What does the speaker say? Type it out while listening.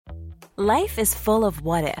Life is full of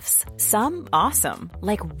what-ifs. Some awesome,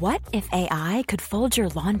 like what if AI could fold your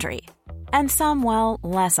laundry? And some, well,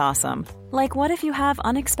 less awesome, like what if you have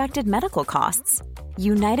unexpected medical costs?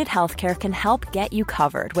 United Healthcare can help get you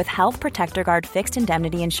covered with Health Protector Guard fixed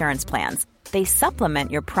indemnity insurance plans. They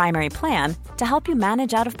supplement your primary plan to help you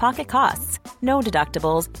manage out-of-pocket costs. No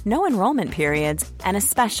deductibles, no enrollment periods, and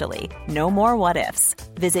especially no more what-ifs.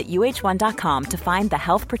 Visit uh1.com to find the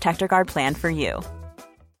Health Protector Guard plan for you.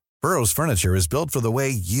 Burrow's furniture is built for the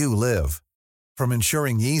way you live. From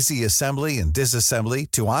ensuring easy assembly and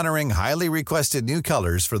disassembly to honoring highly requested new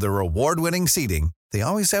colors for their award-winning seating, they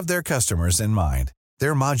always have their customers in mind.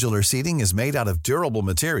 Their modular seating is made out of durable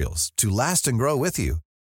materials to last and grow with you.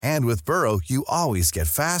 And with Burrow, you always get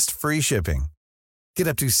fast, free shipping. Get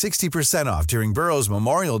up to 60% off during Burrow's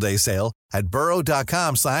Memorial Day sale at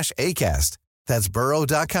burrow.com/ACAST. That's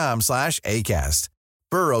burrow.com/ACAST.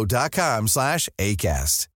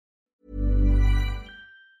 burrow.com/ACAST.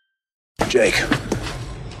 Jake,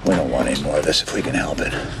 we don't want any more of this if we can help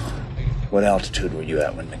it. What altitude were you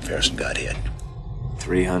at when McPherson got hit?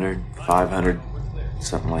 300, 500,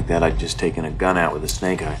 something like that. I'd just taken a gun out with a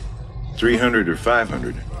snake eye. 300 or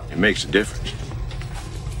 500, it makes a difference.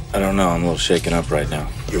 I don't know. I'm a little shaken up right now.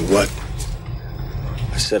 You're what?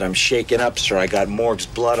 I said I'm shaken up, sir. I got Morg's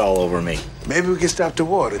blood all over me. Maybe we can stop the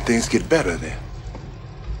war and things get better then.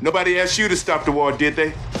 Nobody asked you to stop the war, did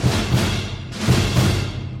they?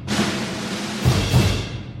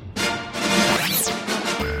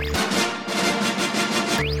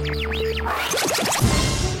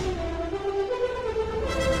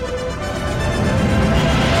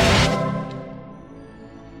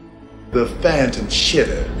 The Phantom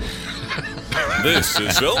Shitter. This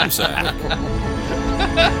is Film Sack.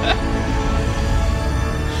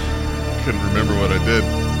 Couldn't remember what I did.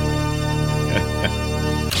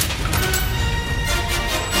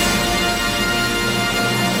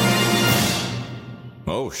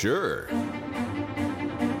 Oh, sure.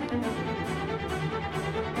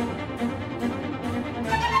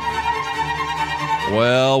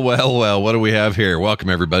 Well, what do we have here? Welcome,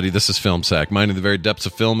 everybody. This is Film Sack, mining the very depths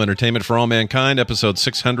of film entertainment for all mankind, episode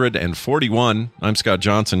 641. I'm Scott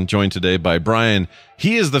Johnson, joined today by Brian.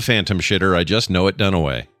 He is the Phantom Shitter. I just know it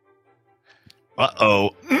Dunaway.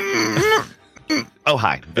 Uh-oh. Oh,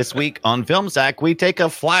 hi. This week on Film Sack, we take a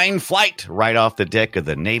flying flight right off the deck of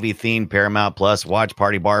the Navy-themed Paramount Plus watch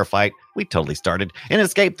party bar fight we totally started and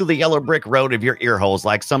escape through the yellow brick road of your ear holes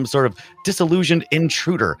like some sort of disillusioned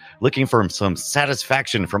intruder looking for some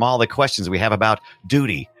satisfaction from all the questions we have about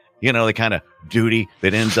duty. You know, the kind of duty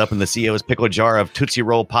that ends up in the CEO's pickle jar of Tootsie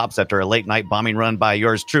Roll Pops after a late-night bombing run by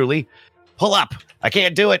yours truly. Pull up. I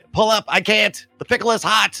can't do it. Pull up. I can't. The pickle is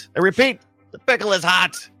hot. I repeat, the pickle is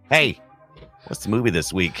hot. Hey. What's the movie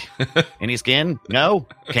this week? Any skin? No?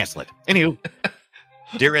 Cancel it. Anywho,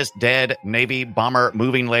 dearest dead Navy bomber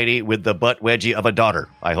moving lady with the butt wedgie of a daughter.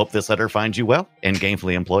 I hope this letter finds you well and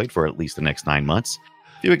gainfully employed for at least the next 9 months.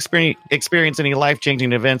 If you experience any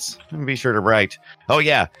life-changing events, be sure to write. Oh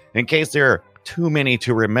yeah, in case there are too many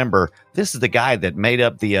to remember, this is the guy that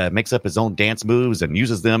makes up his own dance moves and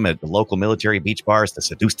uses them at the local military beach bars to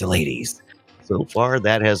seduce the ladies. So far,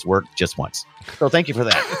 that has worked just once. So thank you for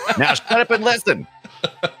that. Now shut up and listen.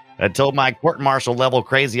 I told my court-martial level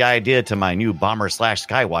crazy idea to my new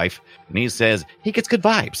bomber/skywife, and he says he gets good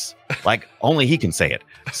vibes. Like only he can say it.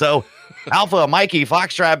 So, Alpha, Mikey,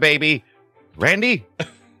 Foxtrot, baby. Randy?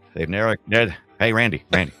 Hey, Randy.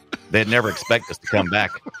 They'd never expect us to come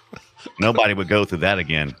back. Nobody would go through that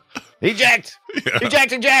again. Eject! Yeah.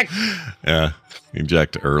 Eject! Yeah,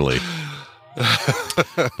 eject early.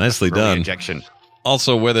 Nicely done. Ejection.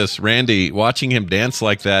 Also with us, Randy. Watching him dance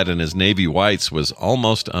like that in his navy whites was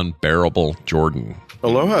almost unbearable. Jordan.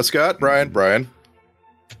 Aloha, Scott. Brian.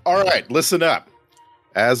 All right, listen up.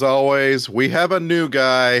 As always, we have a new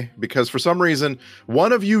guy because for some reason,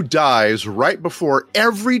 one of you dies right before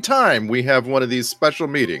every time we have one of these special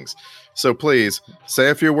meetings. So please, say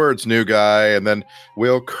a few words, new guy, and then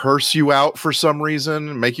we'll curse you out for some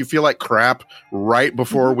reason, make you feel like crap right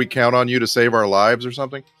before we count on you to save our lives or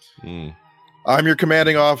something. I'm your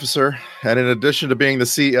commanding officer, and in addition to being the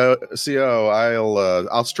CO,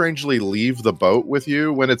 I'll strangely leave the boat with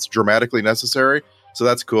you when it's dramatically necessary. So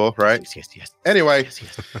that's cool, right? Yes. Anyway,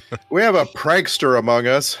 yes. We have a prankster among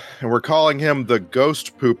us, and we're calling him the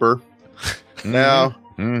Ghost Pooper. Now,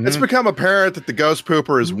 it's become apparent that the Ghost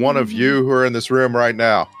Pooper is one of you who are in this room right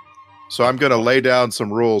now. So I'm going to lay down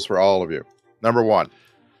some rules for all of you. Number 1.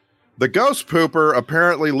 The Ghost Pooper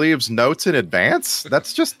apparently leaves notes in advance.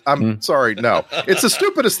 That's just, I'm sorry, no. It's the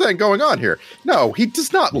stupidest thing going on here. No, he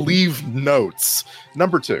does not leave notes.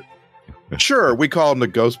 Number 2. Sure, we call him the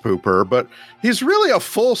ghost pooper, but he's really a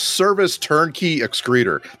full-service turnkey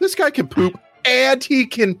excreter. This guy can poop and he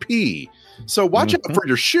can pee. So watch out for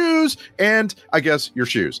your shoes and, I guess, your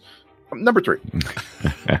shoes. Number 3.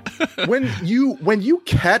 when you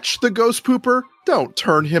catch the ghost pooper, don't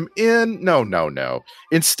turn him in. No.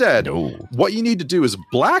 Instead, what you need to do is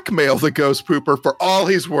blackmail the ghost pooper for all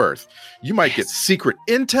he's worth. You might get secret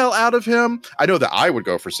intel out of him. I know that I would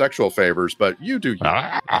go for sexual favors, but you do.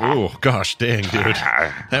 Oh, gosh dang, dude.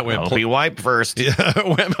 That went be wiped first. Yeah,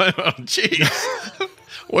 jeez.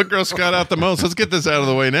 What gross got out the most? Let's get this out of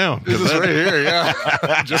the way now. This is right here,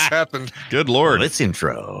 yeah. Just happened. Good Lord. Let's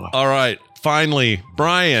intro. All right. Finally,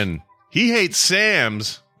 Brian. He hates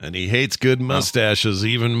Sam's, and he hates good mustaches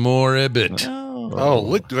even more, Ibbit. Oh,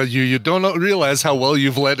 look, you don't realize how well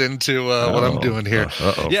you've led into what I'm doing here.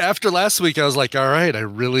 Yeah, after last week, I was like, all right,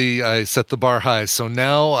 I set the bar high. So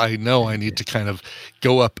now I know I need to kind of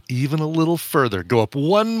go up even a little further, go up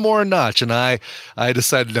one more notch. And I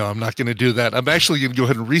decided, no, I'm not going to do that. I'm actually going to go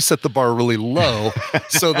ahead and reset the bar really low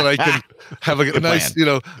so that I can have a nice,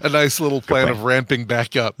 a nice little plan of ramping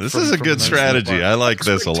back up. This is a good strategy. I like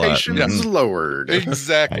this a lot. Expectations lowered.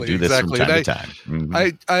 Exactly. I do this from time to time. Mm-hmm.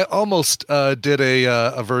 I almost did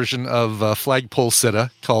a version of Flagpole Sitta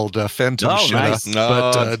called Phantom Shitta, nice.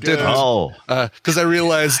 but didn't because I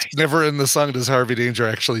realized never in the song does Harvey Danger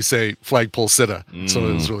actually say Flagpole Sitta, so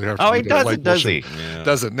it was really hard. Oh, he doesn't, does he? Yeah.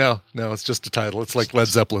 Doesn't. No, it's just a title. It's like Led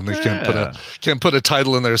Zeppelin. They can't put a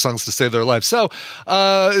title in their songs to save their life. So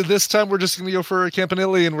this time we're just going to go for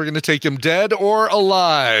Campanelli, and we're going to take him dead or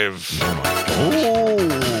alive.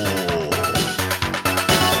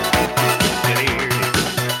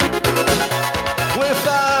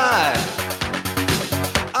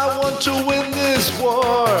 To win this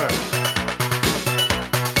war.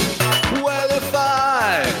 Well, if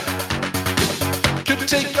I could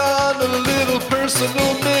take on a little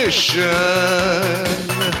personal mission,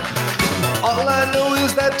 all I know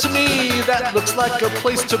is that to me that looks like a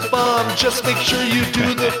place to bomb. Just make sure you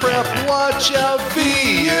do the prep. Watch out,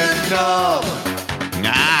 Vietnam.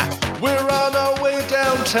 We're on our way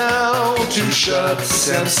downtown to shut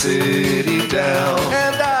Sam City down.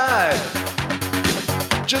 And I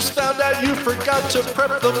just found out you forgot to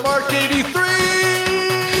prep the Mark 83s.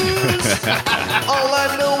 All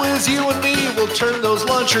I know is you and me will turn those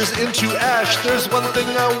launchers into ash. There's one thing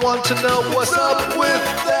I want to know. What's up with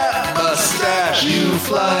that mustache? You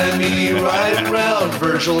fly me right round,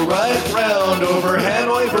 Virgil, right round. Over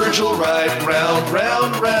Hanoi, Virgil, right round,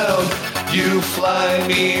 round, round. You fly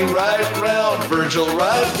me right round, Virgil,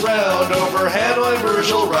 right round. Over Hanoi,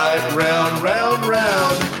 Virgil, right round, round,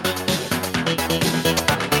 round.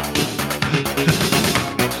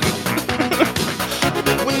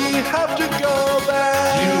 Have to go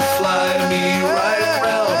back. You fly me right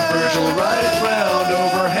round, Virgil, right round.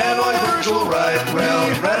 Over Hanoi, Virgil, right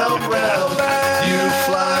round, round, round. You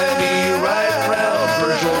fly me right round,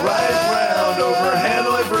 Virgil, right round. Over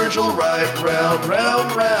Hanoi, Virgil, right round,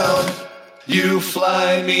 round, round. You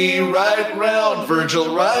fly me right round,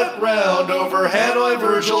 Virgil, right round. Over Hanoi,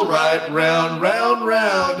 Virgil, right round, round,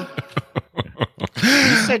 round.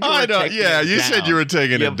 You said you said you were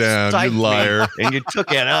taking it down, you liar. And you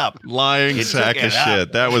took it up. Lying sack of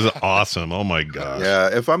shit. That was awesome. Oh my gosh.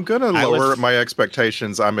 Yeah, if I'm going to lower my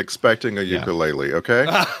expectations, I'm expecting a ukulele, okay?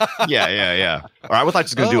 Yeah. Or I would like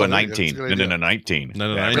to do a 19 and then a 19. And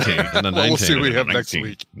a 19. And a 19. We'll see what we have next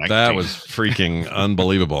week. 19. That was freaking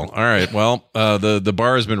unbelievable. All right. Well, the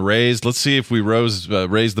bar has been raised. Let's see if we raise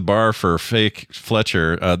the bar for Fake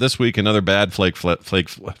Fletcher. This week, another bad Fake Fletcher.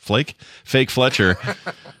 Flake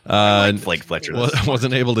Fletcher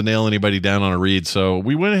wasn't able to nail anybody down on a read, so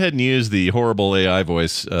we went ahead and used the horrible AI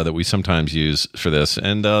voice that we sometimes use for this,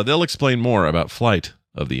 and they'll explain more about Flight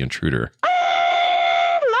of the Intruder.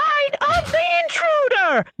 Flight of the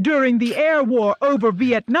Intruder! During the air war over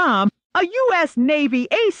Vietnam, a U.S. Navy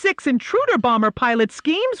A-6 Intruder bomber pilot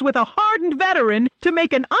schemes with a hardened veteran to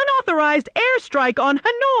make an unauthorized airstrike on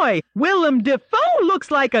Hanoi. Willem Dafoe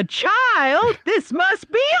looks like a child. This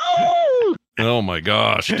must be old. Oh my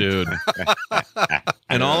gosh, dude.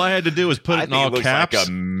 And all I had to do was put it in all caps. Like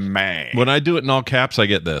a man. When I do it in all caps, I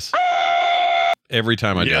get this. Every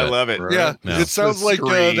time I do it. I love it. Right? Yeah, it sounds like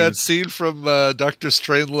that scene from Dr.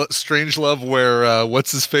 Strangelove where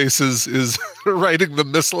what's-his-face is riding the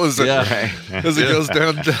missile as it goes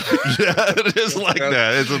down. Yeah, it is like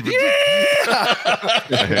that.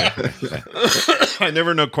 I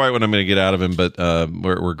never know quite what I'm going to get out of him, but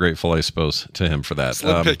we're grateful, I suppose, to him for that.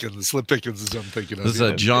 Slim Pickens is what I'm thinking of. This is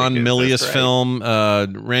a John Milius film.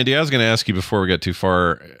 Randy, I was going to ask you before we got too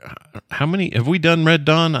far, how many have we done Red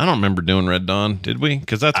Dawn? I don't remember doing Red Dawn. Did we?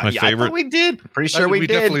 Because that's my I favorite. thought we did. Pretty sure we did.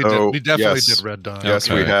 Definitely did. Oh, We definitely yes. did Red Dawn. Yes,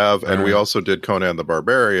 we Okay. have, and All we right. also did Conan the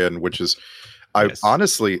Barbarian, which is, Yes.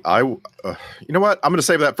 honestly, you know what? I'm going to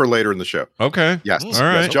save that for later in the show. Okay. Yes, All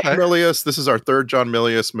right. yes. John Okay. Milius. This is our third John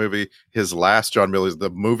Milius movie. His last John Milius, the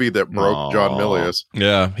movie that broke John Milius.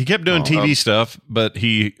 Yeah, he kept doing TV stuff, but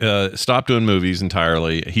he stopped doing movies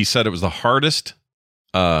entirely. He said it was the hardest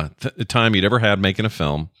time he'd ever had making a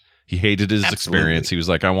film. He hated his experience. He was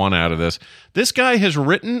like, I want out of this. This guy has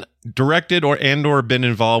written, directed, or been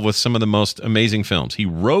involved with some of the most amazing films. He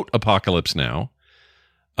wrote Apocalypse Now.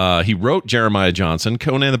 He wrote Jeremiah Johnson.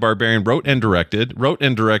 Conan the Barbarian wrote and directed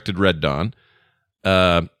Red Dawn.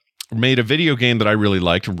 Made a video game that I really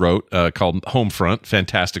liked, wrote called Homefront.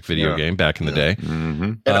 Fantastic video game back in the day.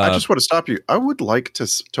 Mm-hmm. And I just want to stop you. I would like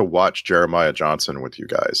to watch Jeremiah Johnson with you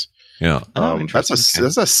guys. Yeah. That's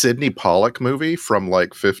a Sidney Pollack movie from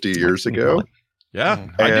like 50 years ago. Yeah,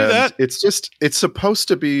 I do that. It's supposed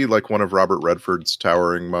to be like one of Robert Redford's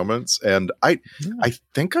towering moments, and I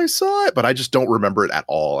think I saw it, but I just don't remember it at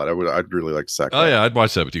all. And I'd really like to check. Oh yeah, I'd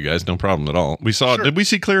watch that with you guys. No problem at all. We saw. Did we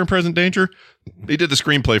see Clear and Present Danger? He did the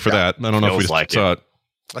screenplay for that. I don't know if we saw it.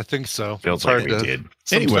 I think so. Feels It's like hard we to- did.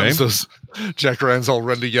 Anyway. Sometimes those Jack Ryan's all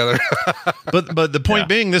run together. But the point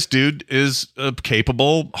being, this dude is a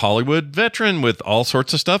capable Hollywood veteran with all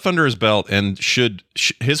sorts of stuff under his belt, and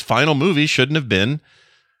his final movie shouldn't have been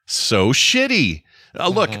so shitty.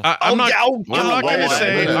 Look, I'm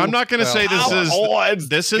not going to say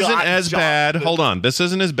this isn't as bad. Hold on, this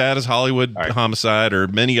isn't as bad as Hollywood Homicide or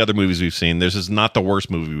many other movies we've seen. This is not the worst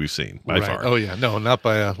movie we've seen by far. Oh yeah, no, not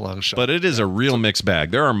by a long shot. But it is a real mixed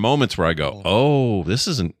bag. There are moments where I go, "Oh, this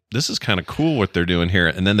is kind of cool what they're doing here,"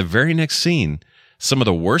 and then the very next scene, some of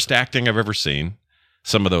the worst acting I've ever seen,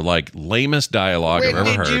 some of the lamest dialogue I've ever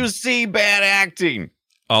heard. Did you see bad acting?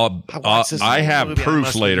 I have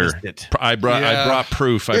proof later. I brought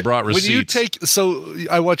proof. I brought receipts.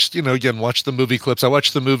 I watched, watched the movie clips. I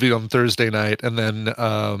watched the movie on Thursday night, and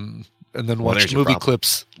then watched movie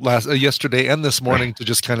clips yesterday and this morning to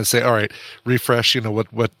just kind of say, all right, refresh,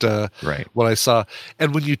 what I saw.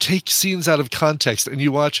 And when you take scenes out of context and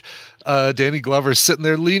you watch Danny Glover sitting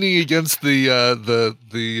there leaning against the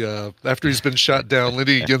after he's been shot down,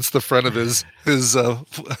 leaning against the front of his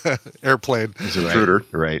airplane, his intruder,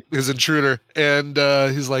 his intruder, and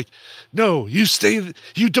he's like, "No, you stay.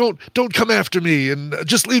 You don't come after me, and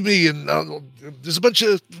just leave me. And there's a bunch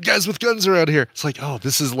of guys with guns around here." It's like, oh,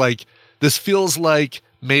 this feels like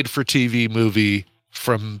made for TV movie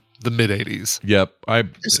from the mid '80s. Yep,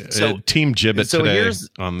 Team Gibbet today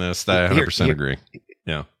on this. I 100% agree.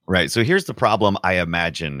 Yeah. Right. So here's the problem I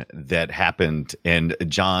imagine that happened and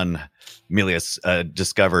John Milius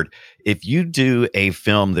discovered. If you do a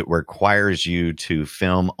film that requires you to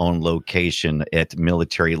film on location at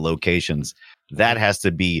military locations, that has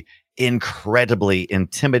to be incredibly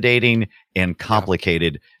intimidating and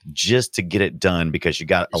complicated just to get it done, because you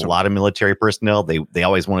got a lot of military personnel. They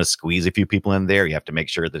always want to squeeze a few people in there. You have to make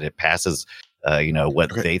sure that it passes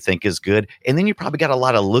what they think is good. And then you probably got a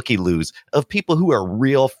lot of looky-loos of people who are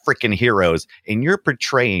real freaking heroes, and you're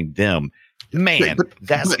portraying them. Man,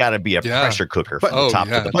 that's got to be a pressure cooker from the top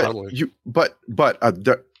to the bottom.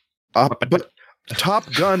 But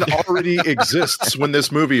Top Gun already exists when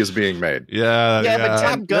this movie is being made. Yeah, but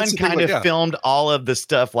Top Gun kind of filmed all of the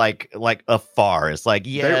stuff like afar. It's like,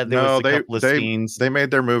 there was a couple of scenes. They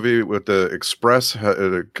made their movie with the express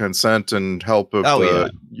consent and help of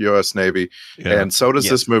the U.S. Navy, and so does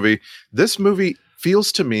this movie. This movie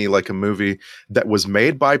feels to me like a movie that was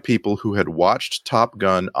made by people who had watched Top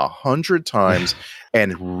Gun 100 times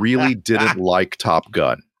and really didn't like Top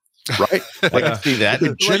Gun. Right? I can see that.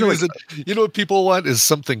 What people want is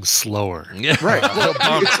something slower. Yeah. Right. Well,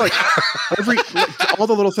 it's like all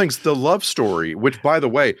the little things. The love story, which, by the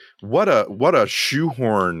way, what a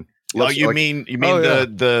shoehorn. You mean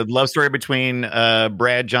the love story between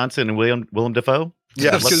Brad Johnson and Willem Dafoe?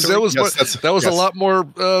 Yeah, because that was a lot more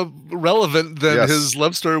relevant than his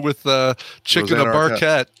love story with Chicken a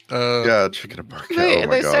Barquette. Chicken a Barquette.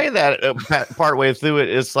 They say that partway through it.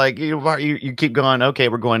 It's like you keep going. Okay,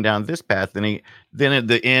 we're going down this path, and then at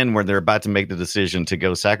the end where they're about to make the decision to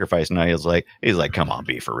go sacrifice, now he's like, come on,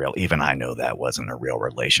 be for real. Even I know that wasn't a real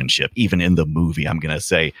relationship. Even in the movie, I'm gonna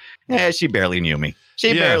say, she barely knew me.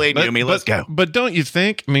 She barely knew me. Let's go. But don't you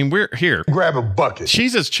think? I mean, we're here. Grab a bucket.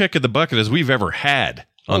 She's as chick of the bucket as we've ever had.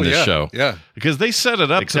 on this show. Yeah. Because they set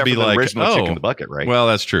it up Except to be for the like, original Chick in the Bucket, right? Well,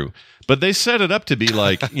 that's true. But they set it up to be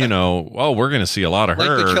like, oh, we're going to see a lot of like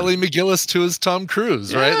her. the Kelly McGillis to his Tom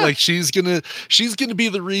Cruise, right? Like she's gonna be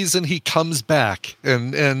the reason he comes back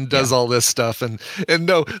and does all this stuff. And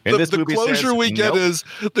no, the closure we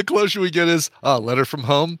get is letter from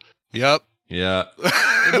home. Yep. Yeah.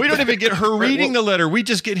 We don't even get her reading the letter. We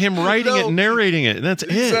just get him writing it and narrating it. And that's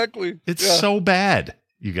exactly. It's so bad,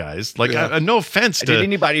 you guys. Like, no offense to. Did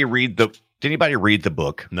anybody read the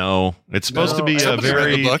book? No, it's supposed to be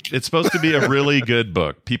it's supposed to be a really good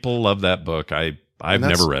book. People love that book. I've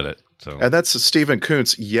never read it. So, and that's Stephen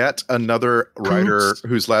Kuntz, yet another writer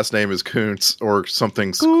whose last name is Kuntz or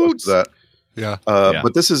something close to that. Yeah.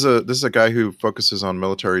 But this is a guy who focuses on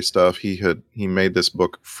military stuff. He made this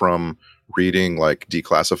book from reading like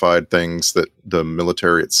declassified things that the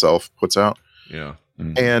military itself puts out. Yeah.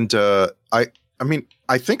 Mm-hmm. And I mean,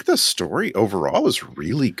 I think the story overall is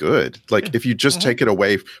really good. Like if you just take it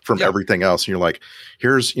away from everything else, and you're like,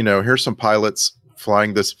 here's some pilots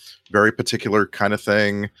flying this very particular kind of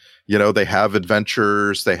thing. They have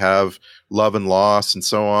adventures, they have love and loss and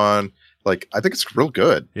so on. Like, I think it's real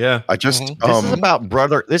good. Yeah. I just,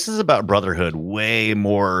 this is about brotherhood way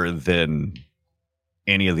more than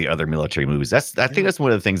any of the other military movies. I think that's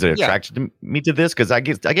one of the things that attracted me to this, because I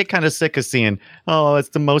get kind of sick of seeing, it's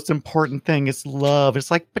the most important thing, it's love.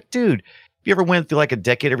 It's like, but dude, if you ever went through like a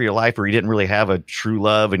decade of your life where you didn't really have a true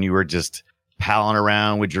love and you were just palling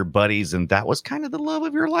around with your buddies, and that was kind of the love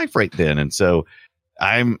of your life right then. And so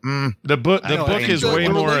the book is way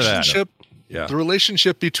more of that. Yeah. The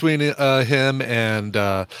relationship between him and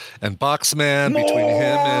Boxman, between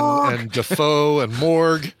him and Defoe and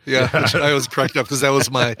Morg. Yeah, which I was cracked up because that was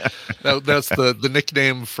that's the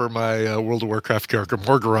nickname for my World of Warcraft character,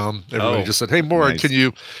 Morgaram. Everybody just said, "Hey, Morg, can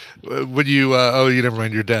you? Would you? You never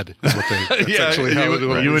mind, you're dead." Is what they,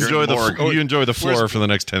 you enjoy the floor for the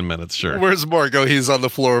next 10 minutes. Sure. Where's Morg? Oh, he's on the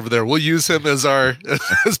floor over there. We'll use him as our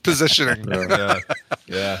as positioning.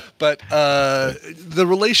 Yeah. But the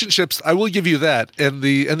relationships, I will give you that, and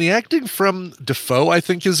the acting from Defoe, I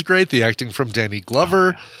think, is great. The acting from Danny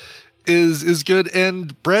Glover is good,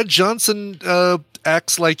 and Brad Johnson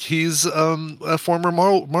acts like he's a former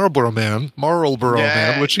Marlboro man,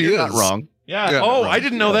 which he is. Not wrong. Yeah. I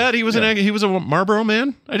didn't know that he was he was a Marlboro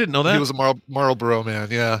man. I didn't know that he was a Marlboro man.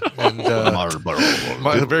 Yeah, and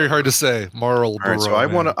very hard to say. Marlboro. All right, so I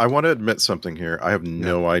want to admit something here. I have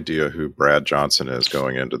no idea who Brad Johnson is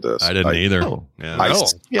going into this. I didn't either.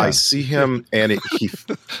 I see him, and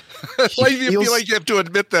why do you feel like you have to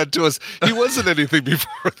admit that to us? He wasn't anything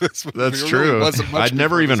before this movie. That's true. Really I'd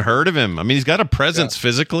never even heard of him. I mean, he's got a presence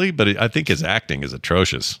physically, but I think his acting is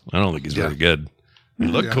atrocious. I don't think he's very good. He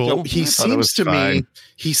looked cool. So he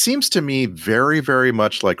seems to me very, very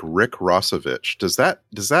much like Rick Rossovich. Does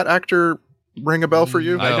that actor ring a bell for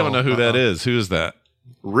you? I don't know who that is. Who is that?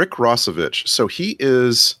 Rick Rossovich. So he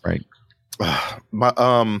is right.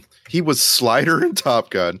 He was Slider in Top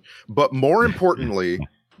Gun, but more importantly,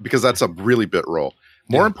 because that's a really bit role.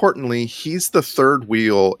 More importantly, he's the third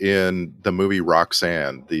wheel in the movie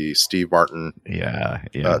Roxanne, the Steve Martin,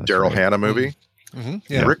 Daryl Hannah movie. Mm-hmm.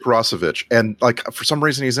 Yeah. Rick Rossovich, and like for some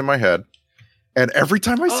reason he's in my head, and every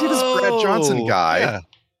time I see this Brad Johnson guy,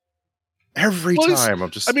 every time I'm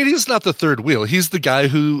just. I mean, he's not the third wheel. He's the guy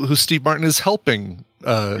who Steve Martin is helping.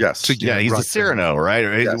 Yes. He's the Cyrano, right?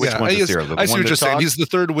 Yes. Which one's the Cyrano? I see what you're saying. He's the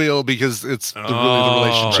third wheel because it's really the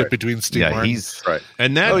relationship between Steve Martin. He's right.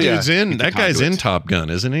 And that dude's in. That guy's in Top Gun,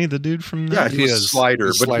 isn't he? The dude from he is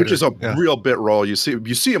Slider, which is a real bit role. You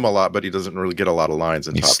see him a lot, but he doesn't really get a lot of lines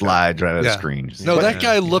in Top Gun. He slides right out of the screen. No, that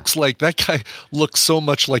guy looks so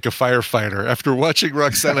much like a firefighter. After watching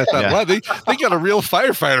Roxanne, I thought, wow, they got a real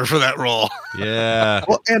firefighter for that role. Yeah.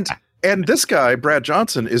 Well, and this guy, Brad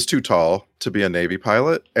Johnson, is too tall to be a Navy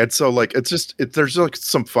pilot. And so like there's like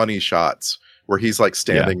some funny shots where he's like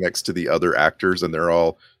standing next to the other actors and they're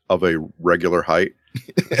all of a regular height.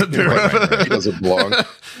 He doesn't belong.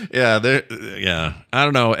 I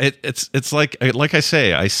don't know. It's like I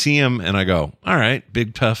say, I see him and I go, all right,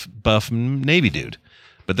 big tough buff Navy dude.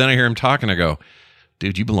 But then I hear him talk and I go,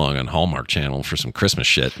 dude, you belong on Hallmark Channel for some Christmas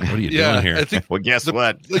shit. What are you doing here? I think, well, guess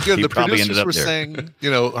what? Again, the producers were saying,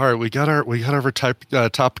 all right, we got our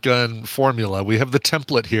Top Gun formula. We have the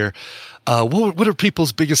template here. what are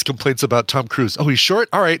people's biggest complaints about Tom Cruise? Oh, he's short.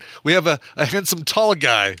 All right, we have a handsome tall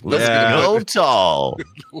guy. Let's go tall.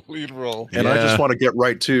 Lead role. And I just want to get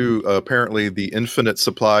right to apparently the infinite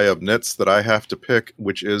supply of nits that I have to pick,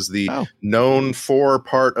 which is the known for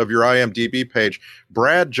part of your IMDb page.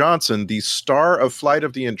 Brad Johnson, the star of Flight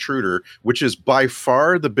of the Intruder, which is by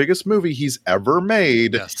far the biggest movie he's ever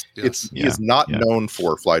made. Yes. He is not known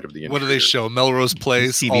for Flight of the Intruder. What do they show? Melrose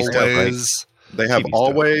Place, Always. They have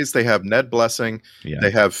Always. They have Ned Blessing. Yeah.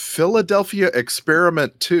 They have Philadelphia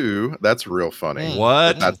Experiment 2. That's real funny.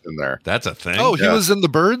 What? That's in there. That's a thing. Oh, he was in The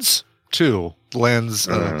Birds too. Lands.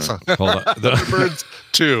 Hold on. The Birds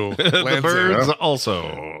 2. The Birds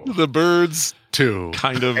also. The Birds 2.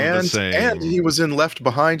 Kind of the same. And he was in Left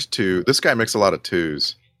Behind 2. This guy makes a lot of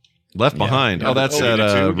twos. Left Behind. Oh, that's that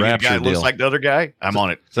Rapture guy deal. looks like the other guy. I'm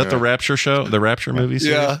on it. Is that the Rapture show? The Rapture movie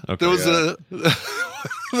series? Yeah. Okay. There was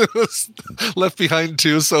there was Left Behind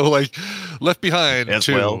 2. So like Left Behind As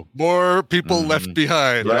 2. well. More people left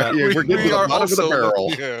behind. Yeah, we're getting to the bottom of the barrel.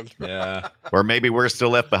 left behind. Yeah. Or maybe we're still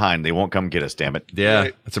left behind. They won't come get us, damn it. Yeah.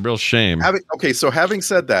 It's a real shame. Having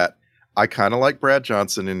said that, I kind of like Brad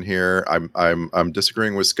Johnson in here. I'm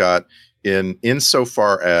disagreeing with Scott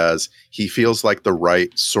insofar as he feels like the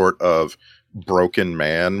right sort of broken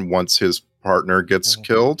man once his partner gets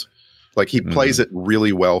killed. Like he plays it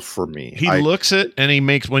really well for me. He looks it and he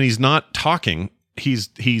makes, when he's not talking, he's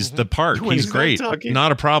the part. He's great.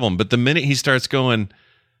 Not a problem. But the minute he starts going,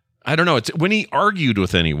 I don't know, it's when he argued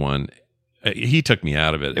with anyone, he took me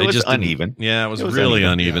out of it. It was just uneven. Yeah, it was really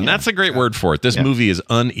uneven. That's a great word for it. This movie is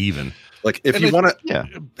uneven. Like if you want to,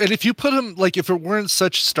 and if you put him, like if it weren't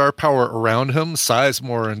such star power around him,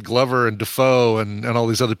 Sizemore and Glover and Defoe and all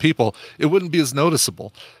these other people, it wouldn't be as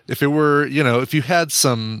noticeable. If it were, if you had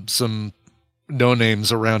some no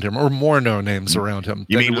names around him or more no names around him.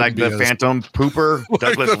 You mean like the Phantom Pooper,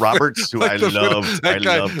 Douglas Roberts, who I loved.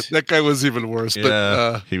 That guy was even worse. Yeah,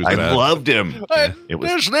 but he was I bad. loved him.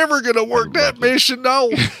 It's never going to work. That mission,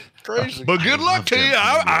 no. Crazy. But good luck to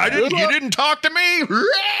you. You didn't talk to me.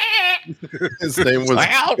 His name was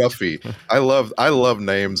Guffey. I love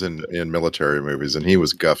names in military movies, and he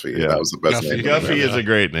was Guffey. Yeah, that was the best name. Guffey is a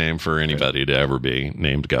great name for anybody to ever be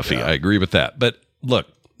named Guffey. Yeah. I agree with that. But look,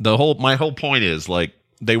 my whole point is like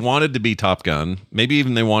they wanted to be Top Gun. Maybe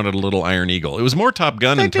even they wanted a little Iron Eagle. It was more Top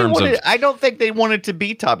Gun in terms of. I don't think they wanted to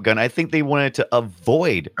be Top Gun. I think they wanted to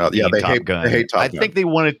avoid being Top Gun. They hate Top Gun. I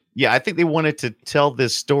think they wanted to tell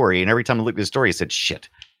this story, and every time I looked at the story, I said, "Shit,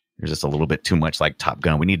 there's just a little bit too much like Top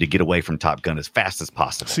Gun. We need to get away from Top Gun as fast as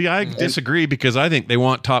possible." See, I disagree because I think they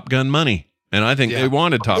want Top Gun money, and I think they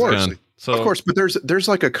wanted Top Gun. So, of course, but there's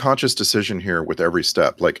like a conscious decision here with every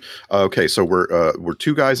step. Like, okay, so we're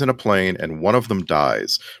two guys in a plane and one of them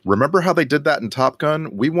dies. Remember how they did that in Top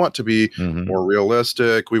Gun? We want to be more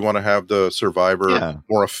realistic. We want to have the survivor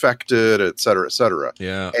more affected, et cetera, et cetera.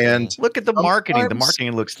 Yeah. And look at the marketing. The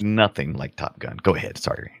marketing looks nothing like Top Gun. Go ahead.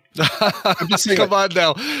 Sorry. I'm just saying, come on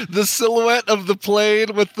now. The silhouette of the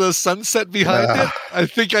plane with the sunset behind it. I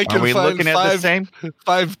think I can find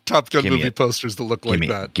five Top Gun movie posters that look like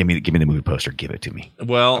that. Give me the movie poster. Give it to me.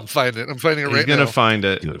 Well, I'm finding it right now. He's gonna find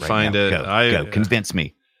it. Find it. Go. Convince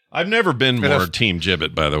me. I've never been more Team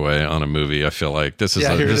Gibbet, by the way, on a movie. I feel like this is.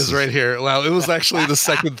 Yeah, here it is right here. Wow, it was actually the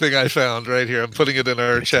second thing I found right here. I'm putting it in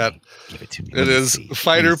our chat. Give it to me. It is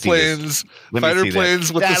fighter planes. Fighter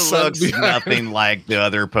planes with the sun looks behind. Nothing like the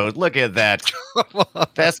other post. Look at that.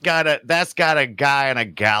 That's got a guy and a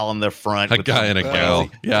gal in the front. A guy and a gal.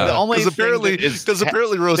 Yeah. The only because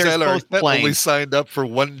apparently Rosanna Arquette only signed up for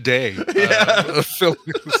one day. Filming.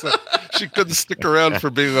 She couldn't stick around for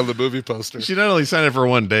being on the movie poster. She not only signed up for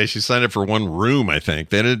one day, she signed up for one room, I think.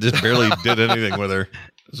 They just barely did anything with her. It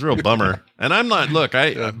was a real bummer. And I'm not, look,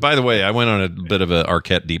 by the way, I went on a bit of an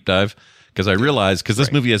Arquette deep dive because I realized, because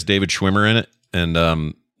this movie has David Schwimmer in it, and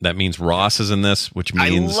that means Ross is in this, which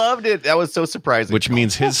means... I loved it. That was so surprising. Which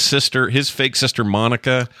means his fake sister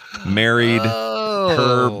Monica married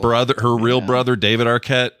her real brother, David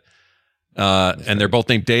Arquette. And they're both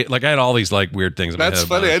named Dave. Like I had all these like weird things. That's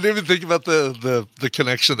funny. I didn't even think about the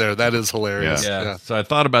connection there. That is hilarious. Yeah. So I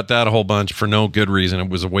thought about that a whole bunch for no good reason. It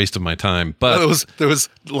was a waste of my time. But there was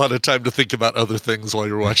a lot of time to think about other things while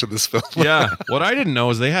you were watching this film. Yeah. What I didn't know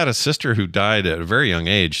is they had a sister who died at a very young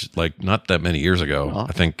age, like not that many years ago.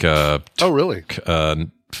 I think. Oh, really?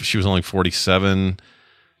 She was only 47.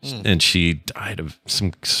 And she died of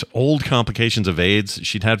some old complications of AIDS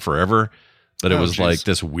she'd had forever. But it was like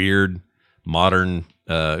this weird modern.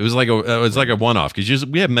 It was like a one-off because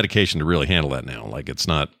we have medication to really handle that now. Like it's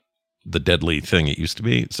not the deadly thing it used to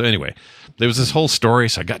be. So anyway, there was this whole story.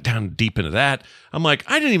 So I got down deep into that. I'm like,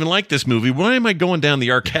 I didn't even like this movie. Why am I going down the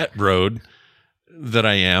Arquette road that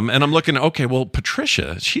I am? And I'm looking, okay, well,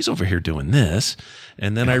 Patricia, she's over here doing this.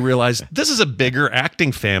 And then I realized this is a bigger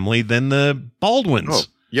acting family than the Baldwins. Oh,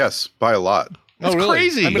 yes, by a lot. That's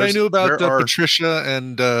crazy. I mean, I knew about there are- Patricia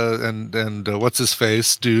and what's his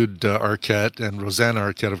face, dude, Arquette, and Rosanna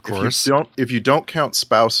Arquette, of course. If you don't count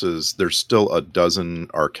spouses, there's still a dozen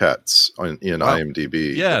Arquettes in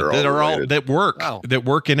IMDb. Yeah, that are all related. that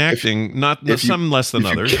work in acting. Some less than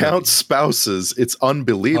others. If you count spouses, it's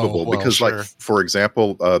unbelievable because, like, for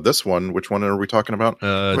example, this one. Which one are we talking about?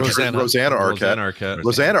 Rosanna Arquette.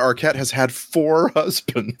 Rosanna Arquette has had 4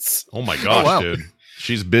 husbands. Oh my gosh, dude.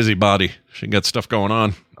 She's busybody. She got stuff going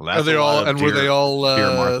on. Are they all? And were they all?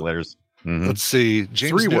 letters. Mm-hmm. Let's see.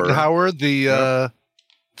 James 3 Newton were. Howard, the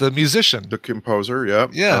musician, the composer. Yeah.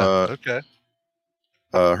 Yeah. Okay.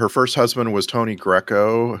 Her first husband was Tony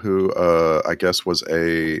Greco, who I guess was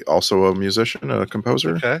also a musician, a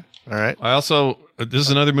composer. Okay. All right. I also this is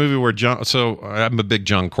another movie where John. So I'm a big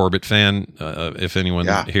John Corbett fan. If anyone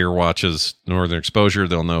here watches Northern Exposure,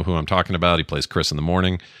 they'll know who I'm talking about. He plays Chris in the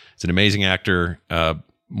Morning. He's an amazing actor.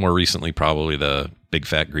 More recently, probably the Big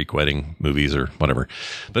Fat Greek Wedding movies or whatever.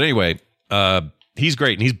 But anyway, he's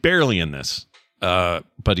great, and he's barely in this.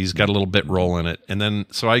 But he's got a little bit role in it. And then,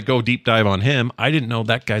 so I go deep dive on him. I didn't know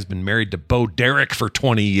that guy's been married to Bo Derek for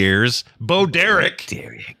 20 years. Bo Derek.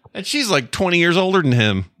 And she's like 20 years older than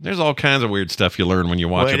him. There's all kinds of weird stuff you learn when you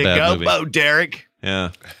watch a bad movie. Bo Derek.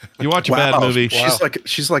 Yeah. You watch a bad movie.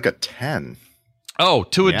 She's like a 10. Oh,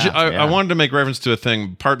 I wanted to make reference to a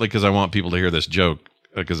thing, partly because I want people to hear this joke,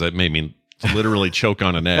 because that made me literally choke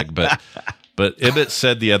on an egg. But Ibbett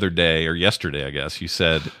said the other day, or yesterday, I guess, you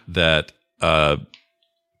said that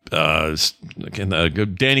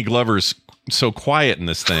Danny Glover's so quiet in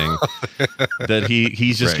this thing that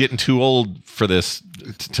he's just getting too old for this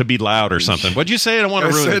to be loud or something. What'd you say? I don't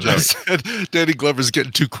want to ruin the joke. I said Danny Glover's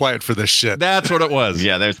getting too quiet for this shit. That's what it was.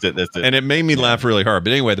 Yeah, that's it. And it made me laugh really hard.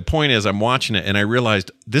 But anyway, the point is I'm watching it and I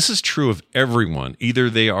realized this is true of everyone. Either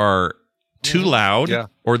they are too loud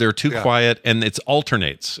or they're too quiet, and it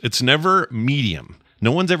alternates. It's never medium.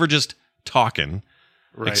 No one's ever just talking.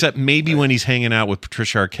 Right. Except maybe when he's hanging out with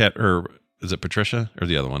Patricia Arquette, or is it Patricia or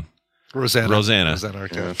the other one? Rosanna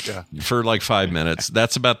Arquette, yeah. For like 5 minutes.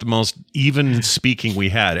 That's about the most even speaking we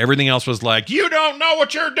had. Everything else was like, you don't know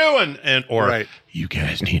what you're doing, or you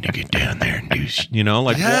guys need to get down there and do,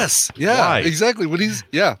 like why? Exactly. When he's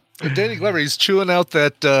Danny Glover, he's chewing out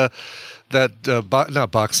that not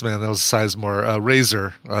Boxman, that was Sizemore,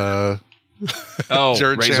 Razor.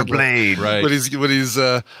 Razor Chandler. Blade. Right. When he's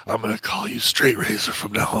I'm gonna call you Straight Razor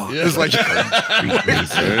from now on. Yeah. It's like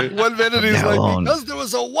 1 minute he's like, because there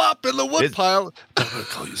was a wop in the woodpile, I'm gonna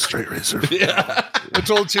call you Straight Razor. Yeah. I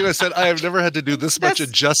told you, I said, I have never had to do this much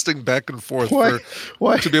adjusting back and forth to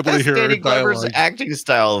be able to hear Danny dialogue. Glover's acting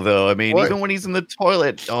style, though. I mean, even when he's in the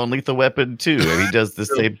toilet on Lethal Weapon 2, he does the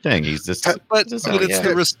same thing. He's just, but it's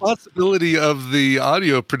the responsibility of the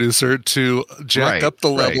audio producer to jack up the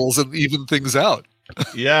levels and even things out.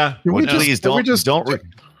 Yeah. Please don't.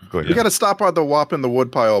 We got to stop on the wop in the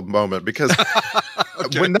woodpile moment, because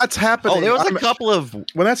when that's happening, there was a couple of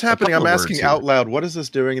when that's happening, I'm asking out loud, what is this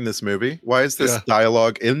doing in this movie? Why is this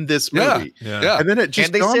dialogue in this movie? Yeah. And then it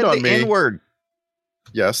just dawned on me. N-word.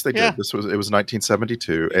 Yes, they did. It was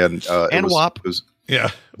 1972, and WAP. It was,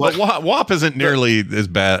 but WAP isn't nearly as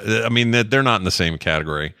bad. I mean, they're not in the same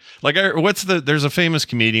category. Like, there's a famous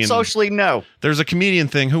comedian. Socially, no. There's a comedian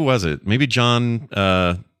thing. Who was it? Maybe John.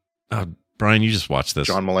 Brian, you just watched this.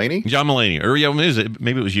 John Mulaney. Or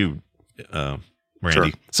maybe it was you, Randy. Sure.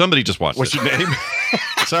 Somebody just watched. What's your name?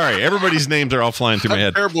 Sorry, everybody's names are all flying through my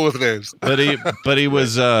head. Terrible with names. But he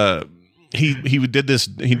was. He did this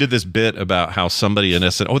bit about how somebody in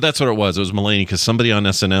SNL. Oh, that's what it was. It was Mulaney, because somebody on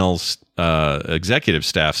SNL's executive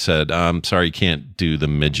staff said, "I'm sorry, you can't do the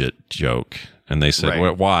midget joke." And they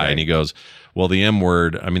said, "Why?" And he goes, "Well, the M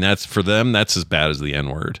word. I mean, that's for them. That's as bad as the N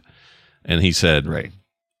word." And he said,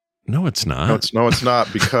 "No, it's not. No, it's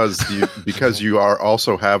not because you are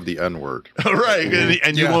also have the N word, right?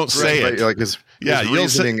 And you won't say it. Like his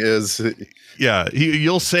reasoning is,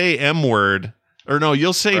 you'll say M word." Or no,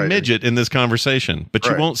 you'll say midget in this conversation, but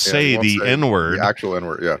you won't say the N-word. The actual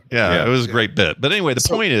N-word, Yeah, it was a great bit. But anyway, the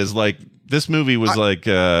point is, like, this movie was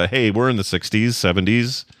hey, we're in the 60s,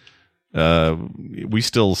 70s. we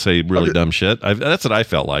still say really dumb shit. That's what I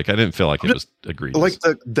felt like. I didn't feel like it was egregious. Like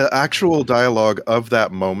the actual dialogue of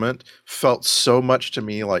that moment felt so much to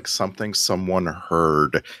me like something someone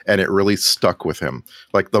heard, and it really stuck with him.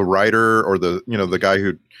 Like the writer or the guy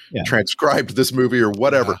who transcribed this movie or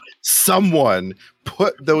whatever, someone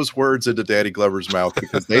put those words into Danny Glover's mouth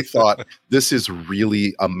because they thought this is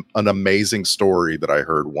really an amazing story that I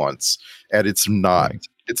heard once, and it's not. Right.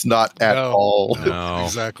 It's not at all. No.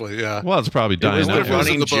 Exactly. Yeah. Well, it's probably dying. It was a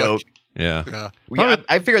running joke. Yeah.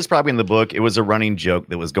 I figure it's probably in the book. It was a running joke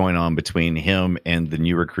that was going on between him and the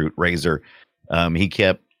new recruit Razor. The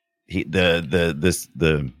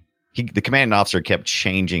commanding officer kept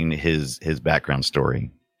changing his background story,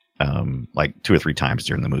 like 2 or 3 times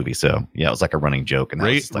during the movie. So yeah, it was like a running joke. And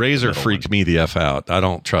Razor freaked me the F out. I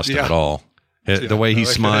don't trust him at all. The way he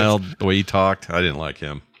smiled, the way he talked, I didn't like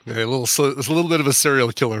him. Yeah, it's a little bit of a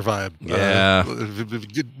serial killer vibe. Yeah.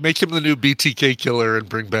 Make him the new BTK killer and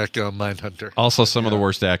bring back Mindhunter. Also, some of the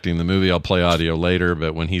worst acting in the movie. I'll play audio later,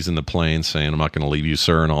 but when he's in the plane saying, I'm not going to leave you,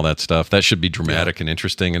 sir, and all that stuff, that should be dramatic and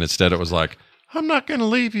interesting. And instead it was like, I'm not going to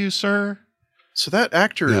leave you, sir. So that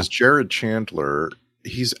actor is Jared Chandler.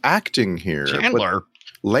 He's acting here. Chandler?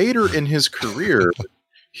 Later in his career,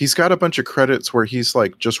 he's got a bunch of credits where he's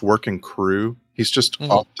like just working crew. He's just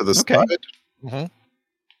off to the side. Mm-hmm.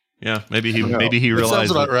 Yeah, maybe he realized.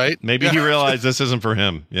 Sounds about right. Maybe he realized this isn't for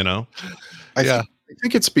him. I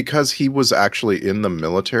think it's because he was actually in the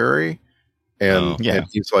military, and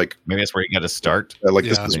he's like, maybe that's where he got to start.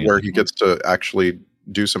 This is where he gets to actually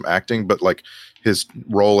do some acting. But like his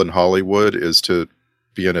role in Hollywood is to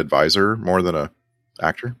be an advisor more than a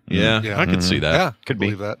actor. Yeah. I could see that. Yeah, could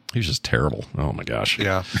believe that. He was just terrible. Oh my gosh.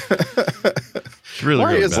 Yeah. Really,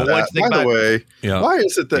 why is that? By the way,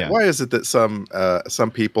 why is it that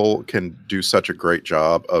some people can do such a great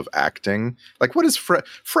job of acting? Like, what is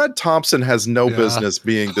Fred Thompson has no business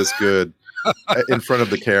being this good in front of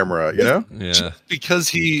the camera, Yeah. Because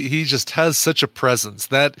he just has such a presence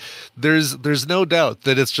that there's no doubt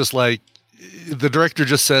that it's just like the director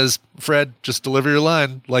just says, Fred, just deliver your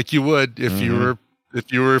line like you would if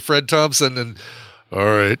you were Fred Thompson, and all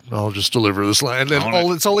right, I'll just deliver this line. And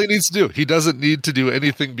it's all he needs to do. He doesn't need to do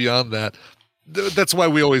anything beyond that. That's why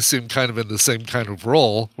we always see him kind of in the same kind of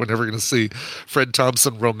role. We're never going to see Fred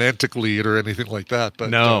Thompson romantic lead or anything like that. But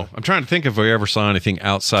no, I'm trying to think if we ever saw anything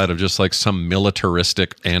outside of just like some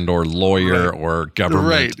militaristic and or lawyer or government.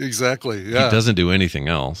 Right, exactly. Yeah. He doesn't do anything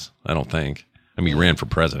else, I don't think. I mean, he ran for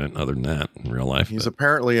president other than that in real life. He's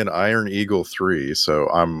apparently an Iron Eagle 3, so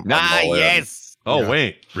I'm all in. Oh,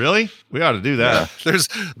 wait. Really? We ought to do that. Yeah.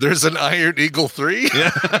 There's an Iron Eagle 3? Yeah.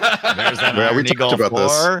 There's an Iron Eagle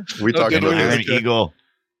 4. We talked about Iron Eagle.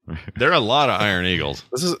 There are a lot of Iron Eagles.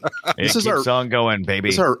 This is our song going, baby.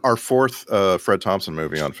 This is our fourth Fred Thompson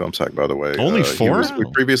movie on FilmSack, by the way. Only 4? We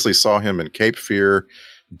previously saw him in Cape Fear,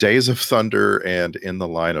 Days of Thunder, and In the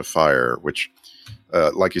Line of Fire, which,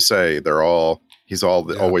 like you say, he's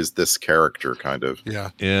always this character kind of.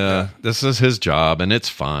 Yeah. This is his job, and it's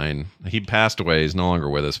fine. He passed away. He's no longer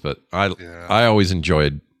with us, but I always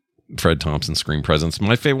enjoyed Fred Thompson's screen presence.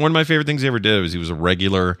 One of my favorite things he ever did was he was a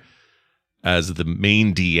regular as the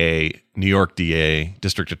main DA, New York DA,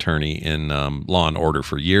 district attorney in Law and Order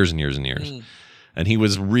for years and years and years. And he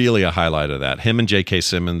was really a highlight of that. Him and J.K.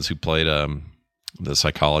 Simmons, who played the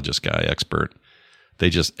psychologist guy, expert, they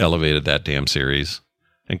just elevated that damn series.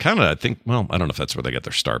 And kind of, I think, well, I don't know if that's where they get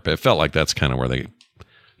their start, but it felt like that's kind of where they,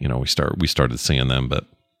 we started seeing them. But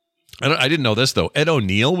I didn't know this, though. Ed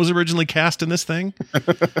O'Neill was originally cast in this thing.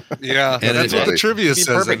 Yeah, and that's what the trivia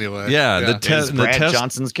says anyway. Yeah. The test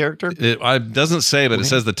Johnson's character? It doesn't say, but it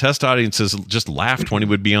says the test audiences just laughed when he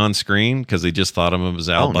would be on screen because they just thought of him as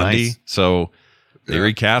Al Bundy. Nice. So they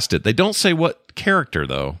recast it. They don't say what character,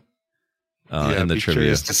 though, in the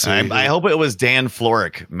trivia. I hope it was Dan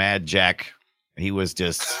Florek, Mad Jack. He was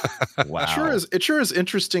just wow. It sure is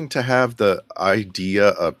interesting to have the idea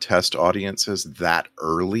of test audiences that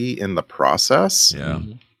early in the process. Yeah.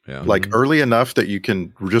 Like early enough that you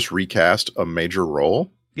can just recast a major role.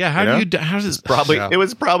 Yeah. How does this probably? It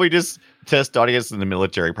was probably just test audience in the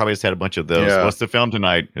military. Probably just had a bunch of those. What's the film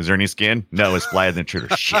tonight? Is there any skin? No, it's Fly the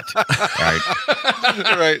Intruder. Shit. All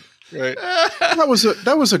right. Right.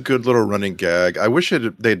 That was a good little running gag. I wish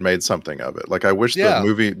they'd made something of it. Like I wish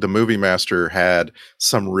the movie master had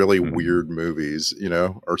some really weird movies,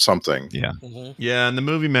 or something. Yeah. Yeah, and the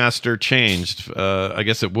movie master changed. I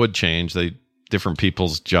guess it would change. Different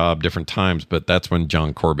people's job, different times, but that's when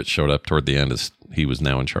John Corbett showed up toward the end. As he was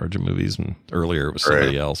now in charge of movies, and earlier it was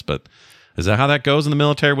somebody else. But is that how that goes in the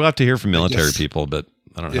military? We'll have to hear from military people, but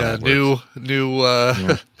I don't know. Yeah, how that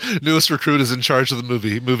works. newest recruit is in charge of the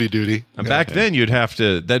movie duty. And back then,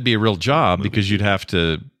 that'd be a real job because you'd have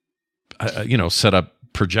to, set up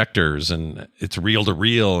projectors and it's reel to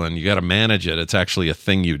reel and you got to manage it. It's actually a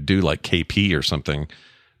thing you do like KP or something.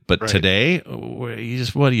 But today, you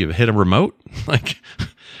you hit a remote? Like,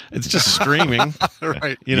 it's just streaming.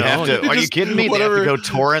 Right. Are you kidding me? They have to go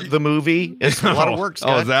torrent the movie. It's a lot of work,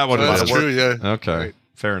 Scott. Oh, is that what it is? That's true, yeah. Okay. Right.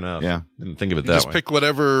 Fair enough. Yeah. Didn't think of it You that just way. pick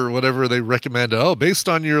whatever they recommend. Oh, based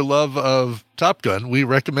on your love of Top Gun, we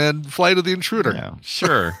recommend Flight of the Intruder. Yeah.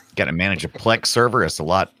 Sure. Got to manage a Plex server. It's a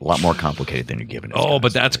lot more complicated than you're giving it. Oh,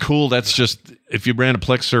 but that's cool. That's just, if you ran a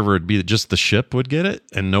Plex server, it'd be just the ship would get it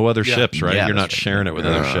and no other ships, right? Yeah, You're not that's right. sharing it with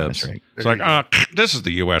other ships. That's right. It's like, this is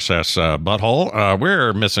the USS Butthole.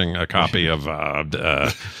 We're missing a copy of, I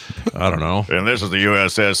don't know. And this is the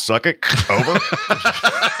USS Suckett. Over.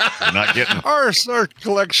 You're not getting. Our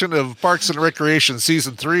collection of Parks and Recreation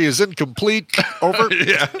Season 3 is incomplete. Over.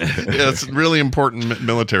 Yeah, it's really important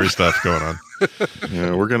military stuff going on.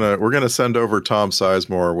 Yeah, we're gonna send over Tom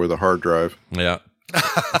Sizemore with a hard drive. Yeah,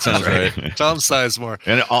 that sounds right. Tom Sizemore.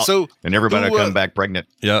 And everybody will come back pregnant.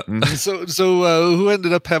 Yeah. So who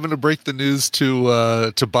ended up having to break the news to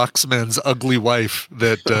Boxman's ugly wife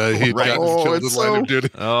that he'd gotten killed in line of duty?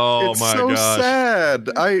 Oh it's my so gosh! sad.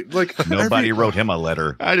 Nobody wrote him a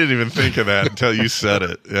letter. I didn't even think of that until you said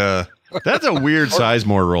it. Yeah, that's a weird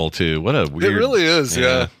Sizemore role too. What a weird. It really is.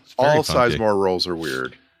 Yeah. All Sizemore roles are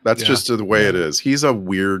weird. That's just the way it is. He's a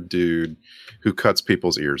weird dude who cuts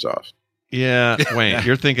people's ears off. Yeah, wait,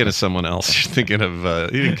 you're thinking of someone else. You're thinking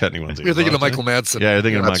of he didn't cut anyone's ears. You're thinking off, of Michael Madsen. Yeah, you're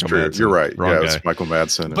thinking of That's Michael true. Madsen. You're right. Wrong guy. It's Michael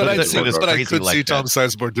Madsen. But I could like see that. Tom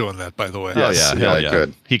Sizemore doing that, by the way. Yes. Oh Yeah, yeah, I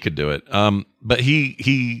could. He could do it. But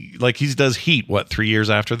he does Heat 3 years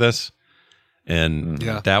after this, and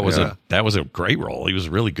that was a great role. He was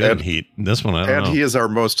really good in Heat. And this one, I don't know. And he is our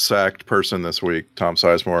most sacked person this week, Tom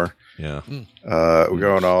Sizemore. Yeah. We're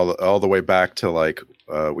going all the way back to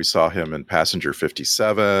we saw him in Passenger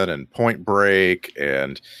 57 and Point Break,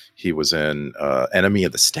 and he was in Enemy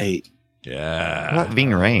of the State. Yeah. What about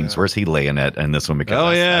Ving Rhames? Where's he laying at in this one?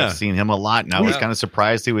 Because I've seen him a lot, and I was kind of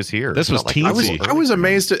surprised he was here. This was teensy. I was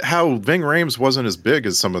amazed at how Ving Rhames wasn't as big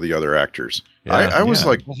as some of the other actors. Yeah. I was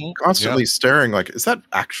constantly staring is that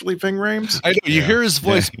actually Ving Rhames? I know. You hear his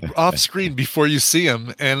voice off screen before you see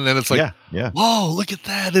him, and then it's like, whoa, look at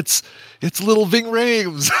that. It's little Ving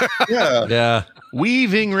Rhames. Yeah. Wee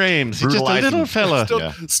Ving Rhames. He's just a little fella.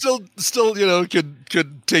 Still,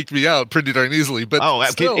 could take me out pretty darn easily. But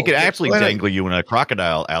it could actually dangle you in a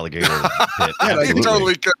crocodile alligator pit. It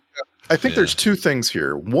totally could. I think there's two things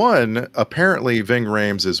here. One, apparently Ving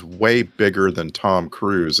Rhames is way bigger than Tom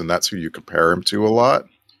Cruise, and that's who you compare him to a lot.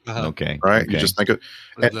 Okay. Right? Okay. You just think of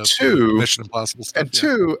two, Mission Impossible stuff. And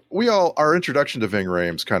two, our introduction to Ving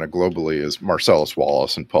Rhames kind of globally is Marcellus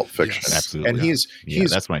Wallace in Pulp Fiction. Yes, absolutely. And he's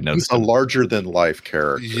that's what I he's noticed. a larger than life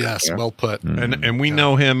character. Yes, well put. And we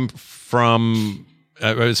know him from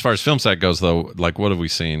as far as film set goes, though. Like, what have we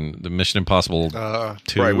seen? The Mission Impossible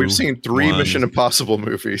 2. Right, we've seen 3 Mission Impossible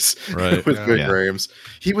movies with Ving Rhames.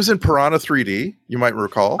 He was in Piranha 3D. You might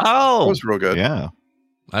recall. Oh, that was real good. Yeah,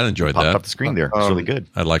 I enjoyed popped that. up the screen there. It's really good.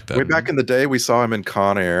 I like that. Way back in the day, we saw him in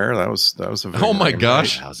Con Air. That was a Ving Oh my Rhames.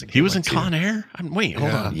 gosh, That was a good he was one, in too. Con Air. Wait,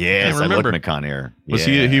 hold on. Yes, I remember. looked at Con Air. Was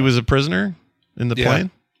he was a prisoner in the plane?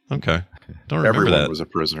 Okay, don't remember Everyone that. was a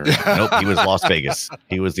prisoner. Nope, he was Las Vegas.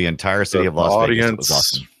 He was the entire city of Las Vegas. It was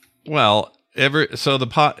awesome. Well,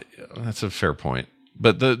 that's a fair point.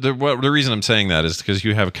 But the reason I'm saying that is because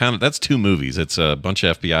you have that's 2 movies. It's a bunch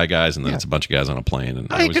of FBI guys, and then it's a bunch of guys on a plane. And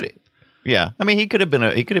I mean, he could have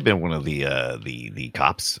been one of the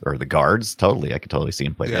cops or the guards. Totally, I could totally see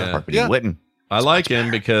him play that part, but he wouldn't. I like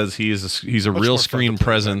him because he's a real screen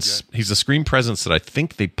presence. He's a screen presence that I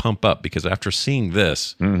think they pump up, because after seeing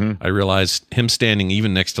this, I realized him standing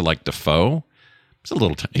even next to Defoe, he's a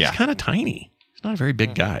little. He's kind of tiny. He's not a very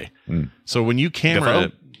big guy. So when you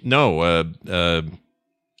camera, Ving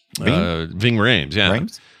Rhames,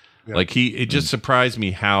 Rhames? Like it just surprised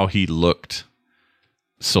me how he looked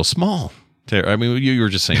so small. I mean, you were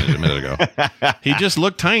just saying it a minute ago. He just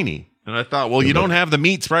looked tiny. And I thought, well, you don't have the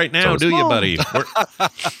meats right now, do you, buddy?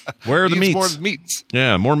 Where are the meats? More meats.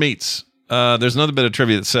 Yeah, more meats. There's another bit of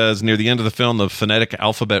trivia that says near the end of the film, the phonetic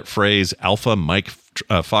alphabet phrase Alpha Mike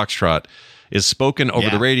Foxtrot is spoken over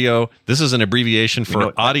the radio. This is an abbreviation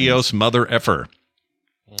for Adios Mother Effer,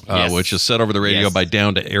 which is said over the radio by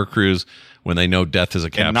down to air crews when they know death is a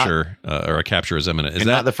capture or a capture is imminent. Is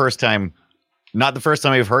that not the first time? Not the first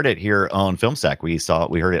time we've heard it here on Film Sack. We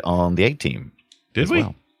heard it on the A-Team. Did we?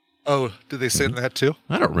 Well. Oh, did they say that too?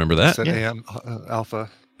 I don't remember that. Said AM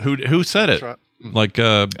Alpha. Who said it? Like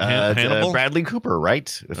Hannibal? Bradley Cooper, right?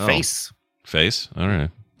 Face. Face. All right.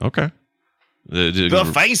 Okay.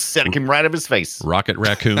 The face that came right of his face. Rocket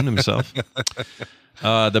Raccoon himself.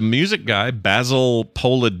 The music guy, Basil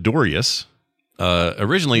Polidorius,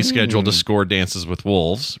 originally scheduled to score Dances with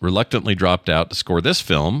Wolves, reluctantly dropped out to score this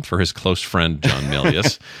film for his close friend John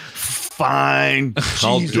Milius. Fine.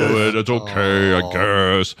 I'll do it. It's okay, I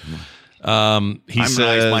guess. He says,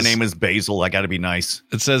 nice. My name is Basil. I got to be nice.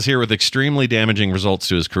 It says here, with extremely damaging results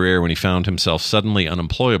to his career when he found himself suddenly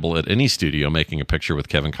unemployable at any studio making a picture with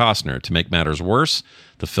Kevin Costner. To make matters worse,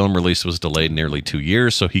 the film release was delayed nearly 2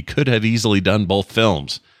 years, so he could have easily done both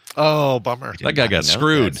films. Oh, bummer. That guy got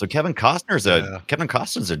screwed. So Kevin Costner's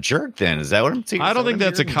a jerk then. Is that what I'm seeing? I don't think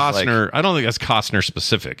that's a Costner. I don't think that's Costner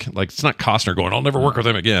specific. Like, it's not Costner going, I'll never work with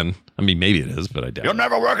him again. I mean, maybe it is, but I doubt You'll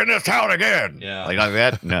never work in this town again. Yeah. Like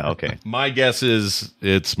that? No, okay. My guess is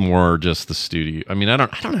it's more just the studio. I mean, I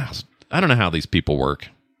don't know how these people work.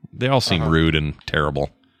 They all seem rude and terrible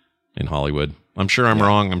in Hollywood. I'm sure I'm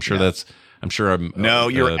wrong. I'm sure I'm. No,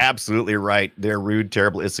 you're absolutely right. They're rude,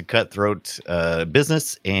 terrible. It's a cutthroat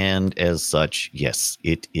business, and as such, yes,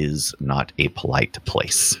 it is not a polite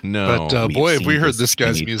place. No, but boy, have we heard this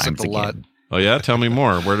guy's music a lot. Oh yeah, tell me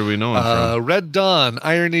more. Where do we know him from? Red Dawn,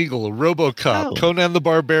 Iron Eagle, RoboCop, Conan the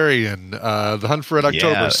Barbarian, The Hunt for Red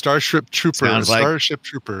October, Starship Troopers. Wow,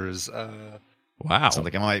 sounds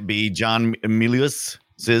like it might be John Milius'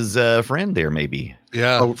 friend there, maybe.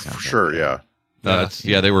 Yeah, oh for sure, yeah.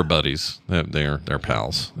 They were buddies. They're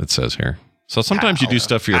pals. It says here. So sometimes you do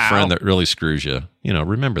stuff for your friend that really screws you. You know,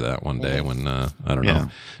 remember that one day when I don't know.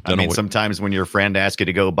 Sometimes when your friend asks you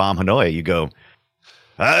to go bomb Hanoi, you go,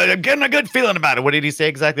 "I'm getting a good feeling about it." What did he say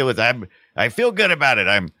exactly? I feel good about it.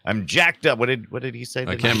 I'm jacked up. What did he say?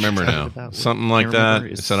 I can't remember now. Something like that.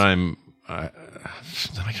 It said I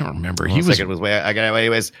can't remember. I'm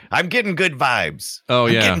getting good vibes. Oh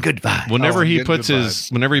yeah, getting good vibes. Whenever he puts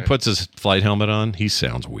his flight helmet on, he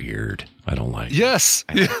sounds weird. I don't like. Yes,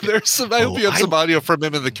 there's some. I hope you have some audio from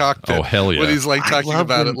him in the cockpit. Oh hell yeah! When he's like talking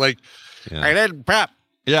about it, like I did prep.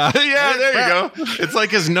 Yeah, there you go. It's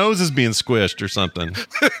like his nose is being squished or something.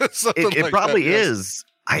 It probably is.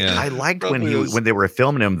 I liked when they were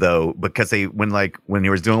filming him though, because when he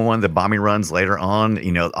was doing one of the bombing runs later on,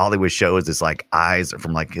 all they would show is this like eyes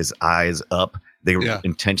from like his eyes up. They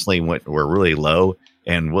intentionally were really low,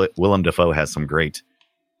 and Willem Dafoe has some great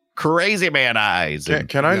crazy man eyes.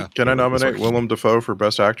 Can I nominate Willem Dafoe for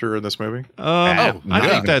best actor in this movie? I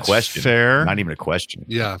think that's fair. Not even a question.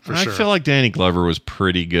 Yeah, for sure. I feel like Danny Glover was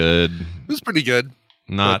pretty good. It was pretty good.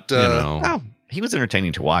 Not he was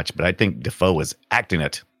entertaining to watch, but I think Dafoe was acting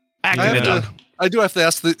it. I do have to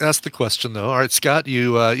ask the question though. All right, Scott,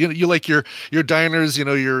 you like your diners,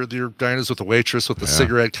 your diners with the waitress with the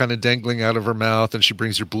cigarette kind of dangling out of her mouth, and she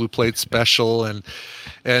brings your blue plate special, and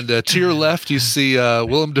to your left you see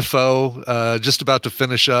Willem Dafoe just about to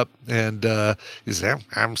finish up, and he's there.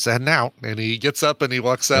 I'm setting out, and he gets up and he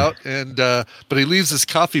walks out, and but he leaves his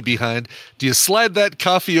coffee behind. Do you slide that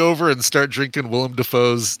coffee over and start drinking Willem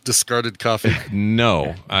Dafoe's discarded coffee?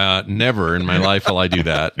 No, never in my life will I do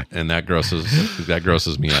that, and that grosses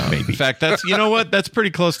me out. Maybe. In fact, that's pretty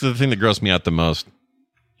close to the thing that grossed me out the most.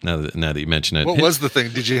 Now that you mention it, what was the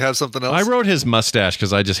thing? Did you have something else? I wrote his mustache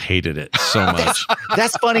because I just hated it so much.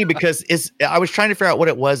 That's funny because I was trying to figure out what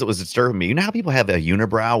it was that was disturbing me. You know how people have a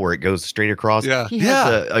unibrow where it goes straight across? Yeah, he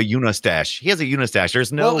has a unistache. He has a unistache.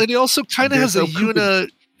 There's no. Well, and he also kind of has a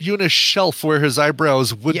shelf where his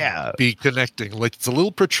eyebrows would be connecting. Like it's a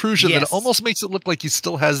little protrusion that almost makes it look like he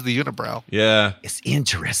still has the unibrow. Yeah. It's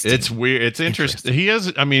interesting. It's weird. It's interesting. He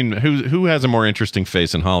has, I mean, who has a more interesting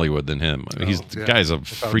face in Hollywood than him? Guy's a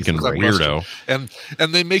freaking weirdo. And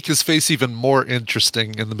they make his face even more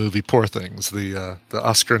interesting in the movie Poor Things, the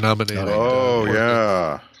Oscar nominated. Oh,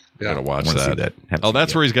 yeah. Gotta watch that.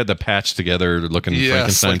 That's where he's got the patch together looking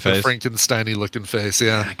Frankenstein like face. The Frankenstein-y looking face,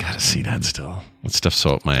 yeah. I gotta see that still. That stuff's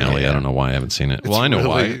so up my alley. I don't know why I haven't seen it. Well, I know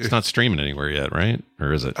why. It's not streaming anywhere yet, right?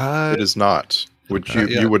 Or is it? It is not.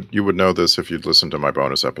 You would know this if you'd listened to my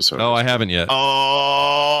bonus episode. Oh, I haven't yet.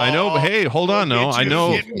 Oh, I know. Hey, hold on. No, I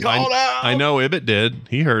know. I know. Ibbett did.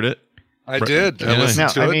 He heard it. I did. I listened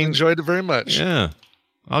to it. Enjoyed it very much. Yeah.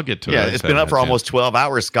 I'll get to it. Yeah, it's been up for almost 12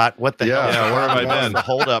 hours, Scott. What the hell? Yeah, where have I been?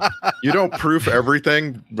 Hold up. You don't proof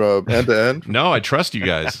everything end to end? No, I trust you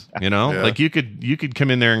guys. Like you could come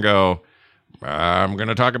in there and go, I'm going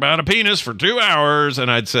to talk about a penis for 2 hours. And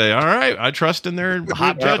I'd say, all right, I trust in their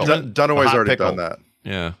judgment. Dunaway's already done that.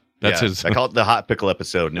 Yeah. That's his. I call it the hot pickle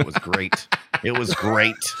episode, and it was great. It was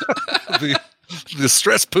great. The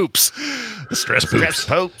stress poops. The stress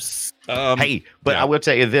poops. Hey, but I will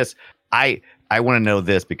tell you this. I want to know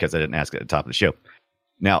this because I didn't ask at the top of the show.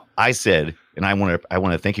 Now, I said, and I want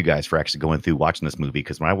to thank you guys for actually going through watching this movie,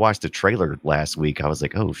 because when I watched the trailer last week, I was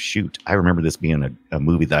like, oh, shoot, I remember this being a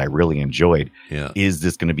movie that I really enjoyed. Yeah. Is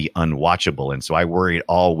this going to be unwatchable? And so I worried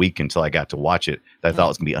all week until I got to watch it that I thought it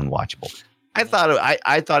was going to be unwatchable. I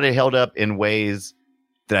thought it held up in ways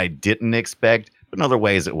that I didn't expect, but in other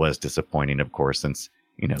ways it was disappointing, of course, since,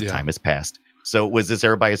 time has passed. So was this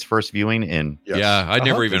everybody's first viewing? And yeah, I'd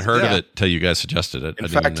never even heard of it till you guys suggested it. In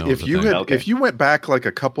fact, if you went back like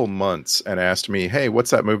a couple months and asked me, "Hey,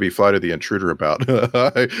 what's that movie Flight of the Intruder about?"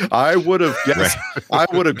 I would have guessed. I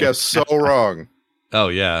would have guessed so wrong. Oh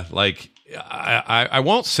yeah, like I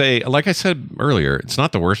won't say, like I said earlier, it's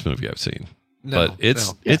not the worst movie I've seen, but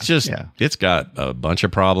it's got a bunch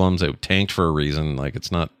of problems. It tanked for a reason. Like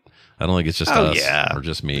it's not. I don't think it's just us or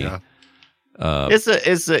just me. Yeah. It's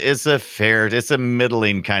a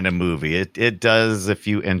middling kind of movie. It does a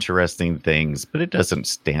few interesting things, but it doesn't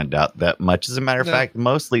stand out that much. As a matter of fact,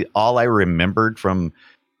 mostly all I remembered from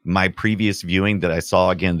my previous viewing that I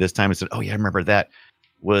saw again this time, I said, "Oh yeah, I remember that,"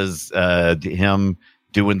 was him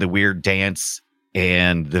doing the weird dance,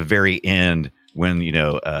 and the very end when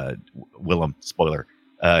Willem, spoiler,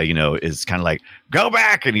 is kind of like, "Go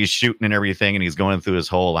back," and he's shooting and everything, and he's going through his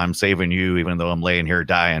whole "I'm saving you even though I'm laying here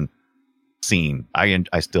dying" scene.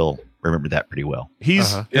 I still remember that pretty well.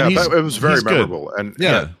 It was very memorable, and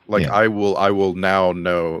I will now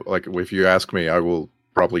know. Like if you ask me, I will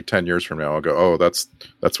probably 10 years from now I'll go, "Oh, that's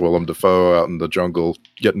Willem Dafoe out in the jungle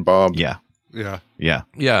getting bombed." Yeah,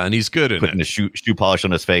 and he's good at putting the shoe polish on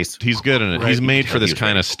his face. He's good in it. Right. He's made for this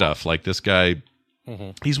kind of stuff. Like this guy.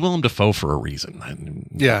 He's Willem Dafoe for a reason.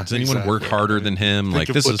 Does anyone work harder than him? Think like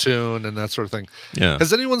this Platoon and that sort of thing. Yeah.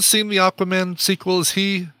 Has anyone seen the Aquaman sequel? Is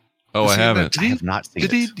he? Oh, I haven't. I have not seen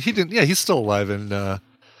it. He didn't. Yeah, he's still alive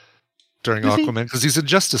during Aquaman because he's in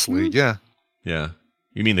Justice League. Yeah. Yeah.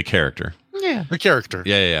 You mean the character? Yeah. The character.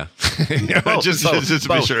 Yeah. just to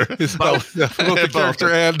be sure. Both the character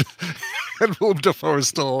and Willem Dafoe is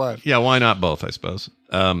still alive. Yeah, why not both, I suppose.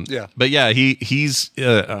 But yeah, he's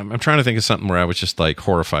I'm trying to think of something where I was just like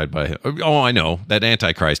horrified by him. Oh, I know. That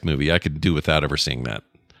Antichrist movie, I could do without ever seeing that.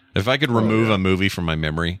 If I could remove a movie from my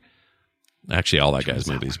memory, actually all that guy's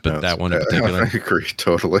movies, but that one in particular. I agree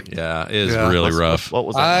totally. Yeah, it is really rough. What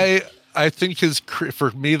was that? I think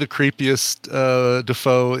for me the creepiest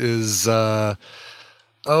Dafoe is what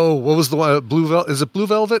was the one? Blue Velvet? Is it Blue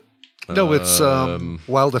Velvet? No, it's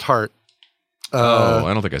Wild at Heart.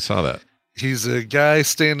 I don't think I saw that. He's a guy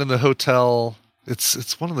staying in the hotel.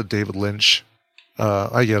 It's one of the David Lynch.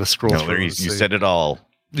 I gotta scroll through. You said it all.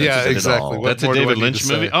 Exactly. That's a David Lynch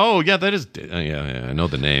movie. Oh yeah, that is. Yeah, I know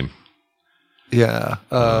the name. Yeah.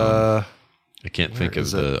 I can't think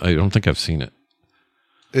of I don't think I've seen it.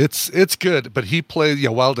 It's good, but he plays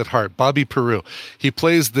Wild at Heart. Bobby Peru. He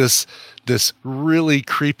plays this really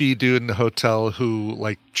creepy dude in the hotel who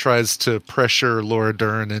like tries to pressure Laura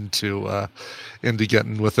Dern into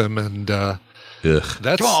getting with him, and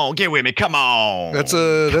that's come on, get with me, come on. That's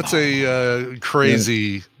a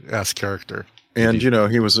crazy ass character. And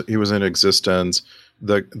he was in Existence.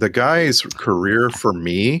 The guy's career for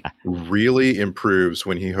me really improves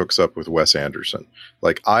when he hooks up with Wes Anderson.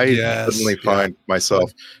 Like I suddenly find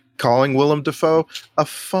myself calling Willem Dafoe a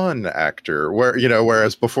fun actor,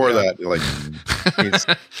 whereas before that, like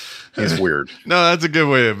he's weird. No, that's a good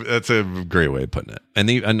way. That's a great way of putting it.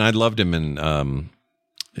 And I loved him in.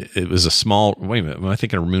 It was a small. Wait a minute. Am I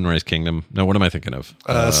thinking of Moonrise Kingdom? No, what am I thinking of?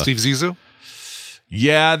 Steve Zissou.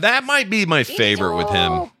 Yeah, that might be my favorite with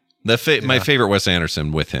him. My favorite Wes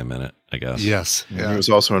Anderson with him in it, I guess. Yes. Yeah. He was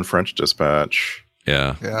also in French Dispatch.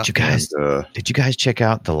 Yeah. Did you guys check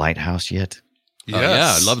out The Lighthouse yet?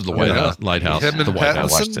 Yes. I loved The Lighthouse. The White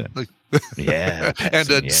House. I watched it. Yeah.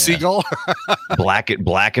 And Seagull. black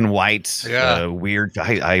and white. Yeah. Weird.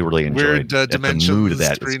 I really enjoyed weird dimensions. The mood of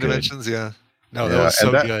that. Three dimensions. Yeah. No, that was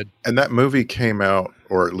so good. And that movie came out,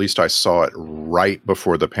 or at least I saw it right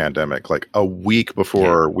before the pandemic, like a week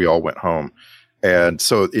before we all went home. And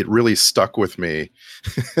so it really stuck with me,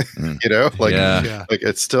 like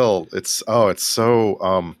it's so,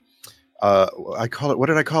 I call it, what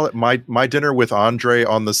did I call it? My dinner with Andre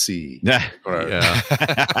on the sea. Yeah.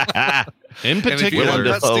 In particular,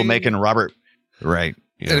 Dafoe making Robert. Right.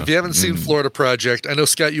 Yeah. And if you haven't seen Florida Project, I know,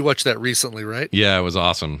 Scott, you watched that recently, right? Yeah, it was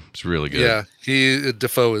awesome. It's really good. Yeah,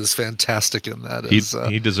 Dafoe is fantastic in that.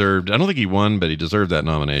 He deserved, I don't think he won, but he deserved that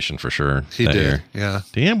nomination for sure. He did, year. yeah.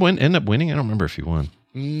 Did he end up winning? I don't remember if he won.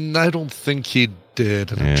 I don't think he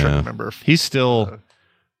did. I'm trying to remember. He's still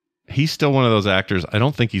one of those actors. I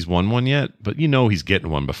don't think he's won one yet, but he's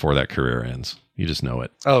getting one before that career ends. You just know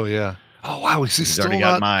it. Oh, yeah. Oh wow, he's still already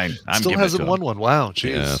got mine. Still hasn't won one. Wow,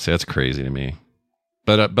 jeez. Yeah, see, that's crazy to me.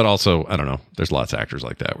 But also, I don't know. There's lots of actors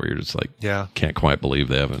like that where you're just like, can't quite believe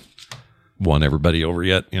they haven't won everybody over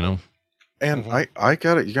yet. You know. And I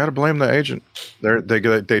got it. You got to blame the agent.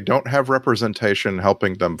 They don't have representation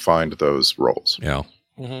helping them find those roles. Yeah.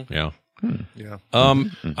 Mm-hmm. Yeah. Yeah.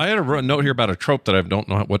 I had a note here about a trope that I don't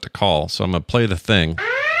know what to call, so I'm gonna play the thing.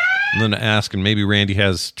 I'm gonna ask, and maybe Randy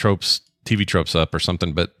has TV tropes up or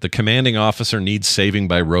something. But the commanding officer needs saving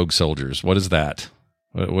by rogue soldiers. What is that?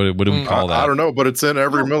 What do we call that? I don't know, but it's in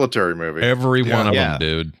every military movie. Every one of them,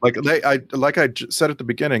 dude. Like I said at the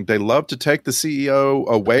beginning, they love to take the CEO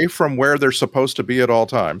away from where they're supposed to be at all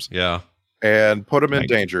times. Yeah, and put them in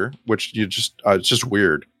danger, which it's just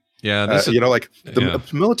weird. Yeah, the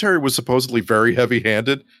military was supposedly very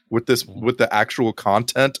heavy-handed with the actual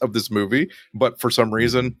content of this movie, but for some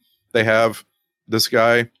reason they have this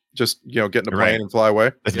guy just get in a plane and fly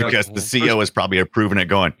away. That's because the CEO is probably approving it,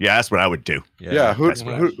 going, "Yeah, that's what I would do." Yeah, who's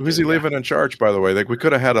he leaving in charge? By the way, like we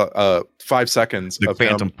could have had a 5 seconds of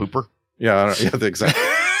Phantom him. Pooper. Yeah, exactly.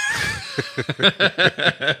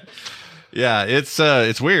 Yeah,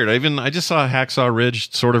 it's weird. I just saw Hacksaw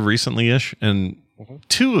Ridge sort of recently-ish, and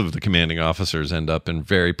two of the commanding officers end up in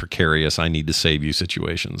very precarious "I need to save you"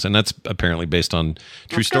 situations, and that's apparently based on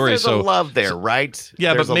true stories. There's a love there, right?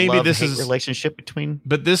 Yeah, there's but maybe this is relationship between.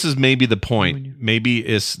 But this is maybe the point. Maybe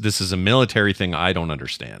this is a military thing I don't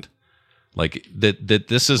understand. Like that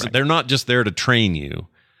this is they're not just there to train you.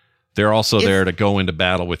 They're also there to go into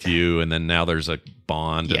battle with you, and then now there's a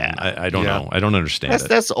bond. Yeah, and I don't know. I don't understand it.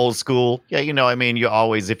 That's old school. Yeah, I mean, you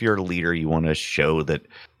always, if you're a leader, you want to show that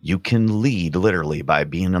you can lead literally by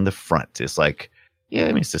being on the front. It's like,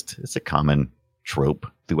 I mean, it's a common trope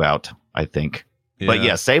throughout, I think. Yeah. But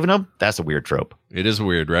yeah, saving them, that's a weird trope. It is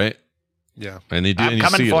weird, right? Yeah. And they do. I'm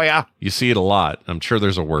coming for you. You see it a lot. I'm sure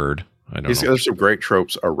there's a word. I don't know. There's some great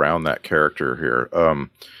tropes around that character here.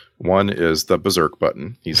 One is the berserk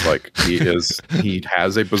button. He's like, he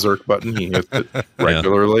has a berserk button. He hits it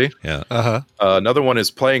regularly. Yeah. Another one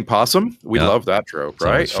is playing possum. We love that trope,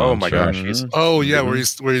 right? Oh my gosh.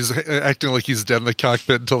 Where he's acting like he's dead in the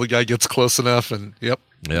cockpit until the guy gets close enough. And Yeah,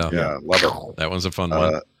 love it. That one's a fun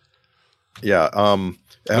one.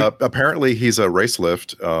 Apparently he's a race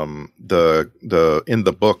lift. The in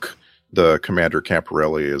the book, the Commander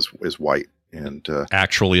Camporelli is white and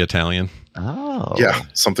actually Italian. Oh, yeah,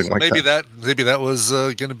 something like that. Maybe that was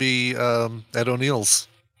going to be Ed O'Neill's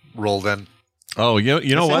role then. Oh,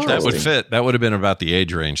 you know what? That would fit. That would have been about the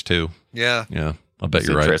age range too. Yeah. I'll bet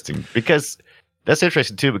you're right. Interesting, because that's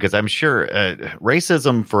interesting too. Because I'm sure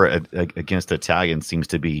racism against Italians seems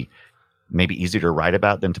to be maybe easier to write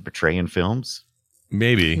about than to portray in films.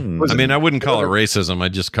 Maybe. I mean, I wouldn't call it racism.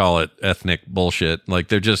 I'd just call it ethnic bullshit. Like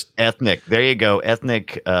they're just ethnic. There you go.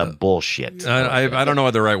 Ethnic bullshit. I don't know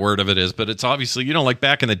what the right word of it is, but it's obviously, like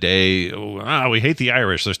back in the day, we hate the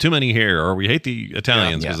Irish. There's too many here, or we hate the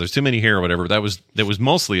Italians because there's too many here, or whatever. That was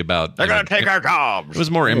mostly about they're going to take our jobs. It was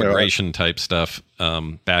more immigration type stuff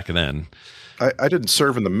back then. I didn't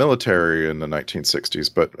serve in the military in the 1960s,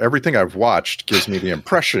 but everything I've watched gives me the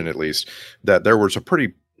impression, at least, that there was a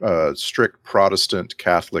pretty strict Protestant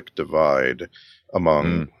Catholic divide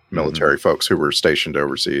among military folks who were stationed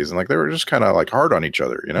overseas, and like they were just kind of like hard on each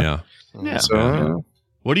other, Yeah. So,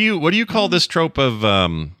 what do you call this trope of?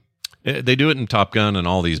 They do it in Top Gun and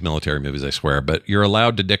all these military movies, I swear. But you're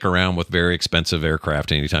allowed to dick around with very expensive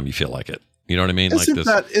aircraft anytime you feel like it. You know what I mean?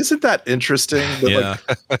 Isn't that interesting?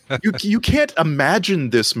 You can't imagine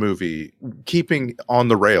this movie keeping on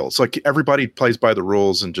the rails. Like everybody plays by the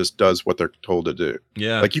rules and just does what they're told to do.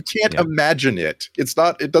 Yeah. Like you can't imagine it.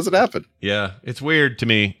 It doesn't happen. Yeah. It's weird to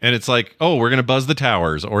me. And it's like, oh, we're going to buzz the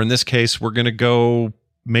towers. Or in this case, we're going to go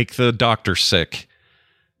make the doctor sick.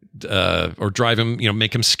 Or drive him,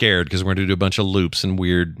 make him scared because we're going to do a bunch of loops and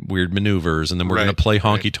weird maneuvers. And then we're going to play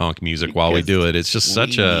honky tonk music while we do it. It's just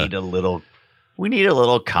we need a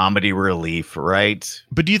little comedy relief, right?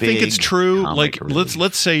 But do you think it's true? Like,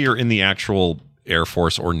 let's say you're in the actual Air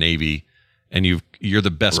Force or Navy, and you're the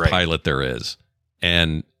best pilot there is.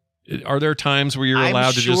 And are there times where you're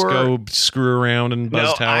allowed to just go screw around and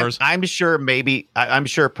buzz towers? I'm sure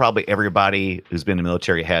probably everybody who's been in the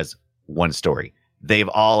military has one story. They've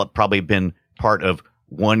all probably been part of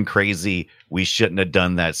one crazy, we shouldn't have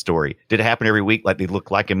done that story. Did it happen every week like they look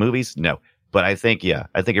like in movies? No. But I think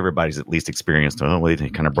everybody's at least experienced, they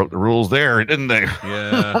kind of broke the rules there, didn't they?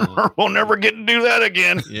 Yeah. We'll never get to do that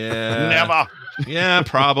again. Yeah. Never. Yeah,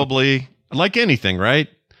 probably. Like anything, right?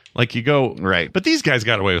 Like you go, right. But these guys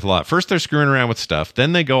got away with a lot. First, they're screwing around with stuff.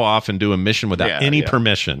 Then they go off and do a mission without any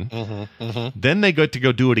permission. Mm-hmm. Then they get to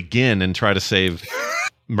go do it again and try to save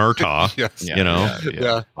Murtaugh. Yes. You know,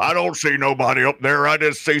 Yeah. I don't see nobody up there. I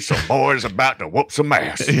just see some boys about to whoop some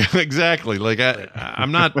ass. exactly. Like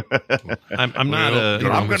I'm not. I'm not.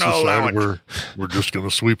 I'm going to allow it. We're just going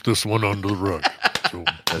to sweep this one under the rug. So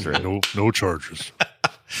That's right. No charges.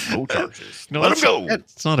 No charges. No, Let him go.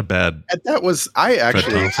 It's not a bad. And that was I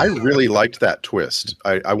really liked that twist.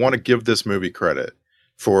 I want to give this movie credit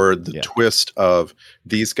for the twist of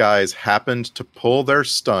these guys happened to pull their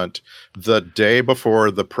stunt the day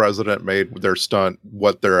before the president made their stunt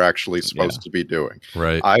what they're actually supposed to be doing.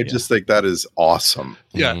 Right. I just think that is awesome.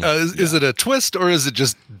 Yeah. Is it a twist or is it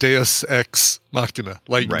just Deus Ex Machina?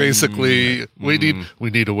 Like basically we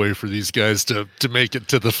need a way for these guys to make it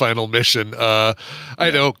to the final mission. I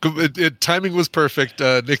know timing was perfect.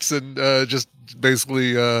 Nixon just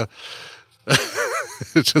basically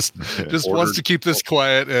just wants to keep this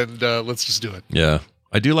quiet and let's just do it. Yeah.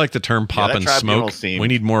 I do like the term pop and smoke. Theme. We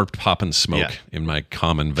need more pop and smoke in my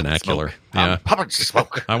common vernacular. Yeah. Pop and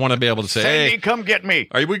smoke. I want to be able to say, Sandy, hey, come get me.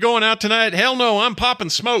 Are we going out tonight? Hell no, I'm popping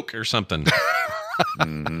smoke or something.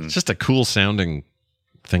 It's just a cool sounding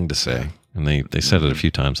thing to say. And they said it a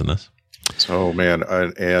few times in this. Oh man,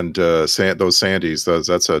 and those Sandys,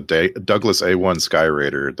 that's a Douglas A1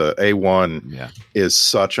 Skyraider. The A1 is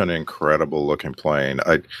such an incredible looking plane.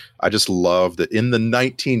 I just love that in the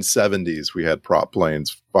 1970s we had prop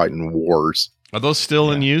planes fighting wars. Are those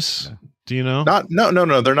still in use? Do you know?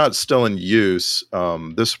 No, they're not still in use.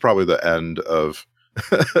 This is probably the end of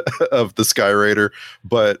of the Skyraider,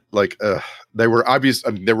 but like they were obvious.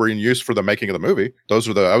 I mean, they were in use for the making of the movie. That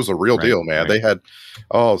was a real deal, man. They had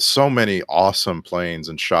so many awesome planes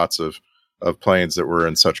and shots of planes that were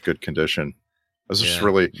in such good condition. I was just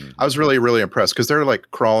I was really impressed because they're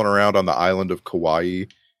like crawling around on the island of Kauai,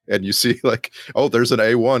 and you see like, there's an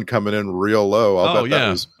A1 coming in real low. I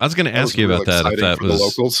was going to ask you about that. If that was the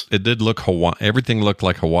locals. It did look Hawaii. Everything looked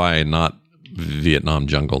like Hawaii, not Vietnam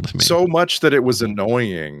jungle to me. So much that it was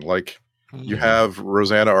annoying. Like you have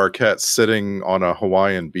Rosanna Arquette sitting on a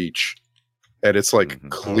Hawaiian beach, and it's like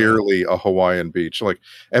clearly a Hawaiian beach. Like,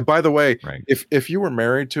 and by the way, if you were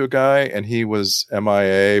married to a guy and he was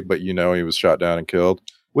MIA, but he was shot down and killed,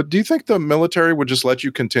 do you think the military would just let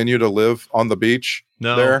you continue to live on the beach?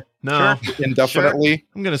 No. Indefinitely? Sure.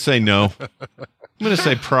 I'm going to say no. I'm going to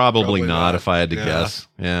say probably not if I had to guess.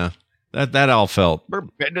 Yeah. That all felt we're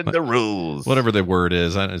bending the rules. Whatever the word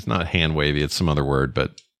is, it's not hand wavy. It's some other word,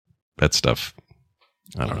 but that stuff,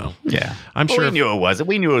 I don't know. Yeah, I'm sure we knew it wasn't.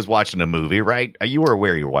 We knew it was watching a movie, right? You were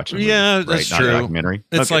aware you were watching a movie. Yeah, that's right? true. Not a documentary.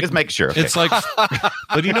 It's like just make sure. Okay. It's like,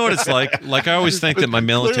 but you know what it's like? Like I always think that my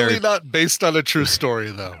military clearly not based on a true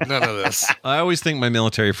story, though. None of this. I always think my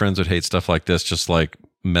military friends would hate stuff like this, just like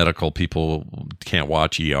medical people can't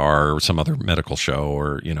watch ER or some other medical show,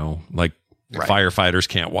 or like. Firefighters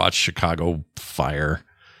can't watch Chicago Fire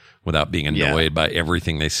without being annoyed by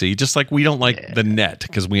everything they see. Just like we don't like the net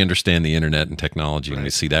because we understand the internet and technology, and we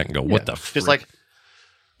see that and go, "What the?"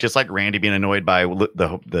 Just like Randy being annoyed by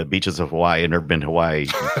the beaches of Hawaii. I've never been to Hawaii. He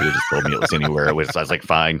just told me it was anywhere. I was like,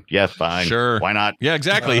 fine, fine, sure, why not? Yeah,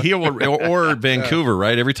 exactly. Or Vancouver,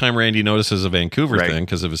 right? Every time Randy notices a Vancouver thing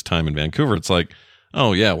because of his time in Vancouver, it's like.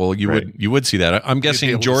 Oh yeah, well you would see that. I'm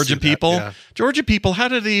guessing Georgia people. Georgia people, how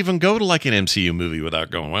did they even go to like an MCU movie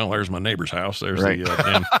without going? Well, there's my neighbor's house. There's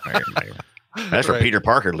the damn. That's where Peter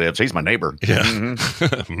Parker lives. He's my neighbor. Yeah,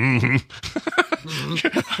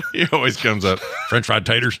 he always comes up. French fried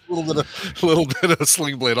taters. A little bit of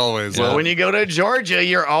Sling Blade always. Well, when you go to Georgia,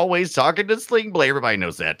 you're always talking to Sling Blade. Everybody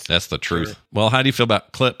knows that. That's the truth. Well, how do you feel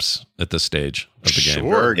about clips at this stage of the game?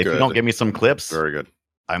 Very if good. you don't give me some clips, very good.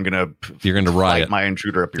 You're gonna riot my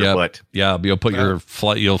intruder up your butt. Yeah, you'll put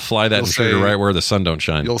you'll fly that intruder right where the sun don't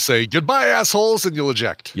shine. You'll say goodbye, assholes, and you'll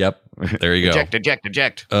eject. Yep, there you go.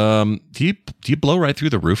 Eject. Do you blow right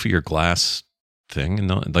through the roof of your glass thing?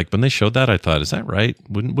 And like when they showed that, I thought, is that right?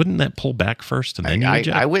 Wouldn't that pull back first and then you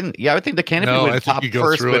eject? I wouldn't. Yeah, I would think the canopy would pop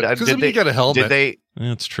first. But did they get a helmet? Did they?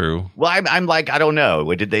 That's true. Well, I'm like, I don't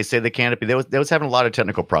know. Did they say the canopy? They was having a lot of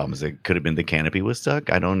technical problems. It could have been the canopy was stuck.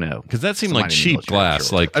 I don't know. Because that seemed like cheap glass.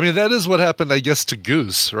 Like, I mean, that is what happened, I guess, to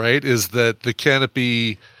Goose, right? Is that the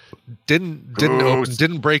canopy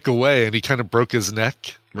didn't break away, and he kind of broke his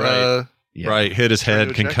neck. Right. Right. Hit his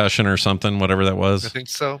head, concussion or something, whatever that was. I think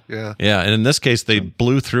so. Yeah. Yeah. And in this case, they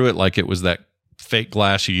blew through it like it was that fake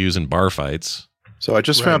glass you use in bar fights. So I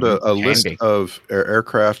just found a list of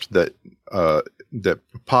aircraft that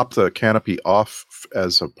pop the canopy off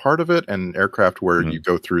as a part of it, and aircraft where you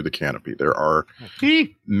go through the canopy. There are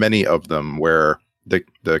many of them where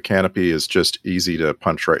the canopy is just easy to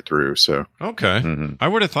punch right through. So okay, I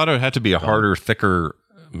would have thought it would have to be a harder, thicker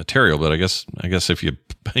material, but I guess if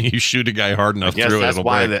you shoot a guy hard enough through it, it'll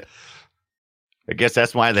break. I guess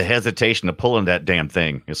that's why the hesitation of pulling that damn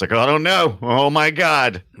thing. It's like, oh, I don't know. Oh my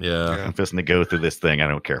God. Yeah. I'm just going to go through this thing. I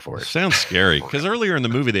don't care for it. Sounds scary. Because earlier in the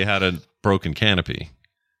movie, they had a broken canopy.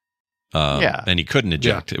 And he couldn't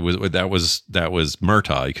eject. It was that was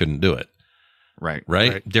Murtaugh. He couldn't do it.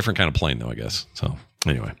 Right. Different kind of plane though, I guess. So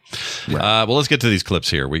anyway, well, let's get to these clips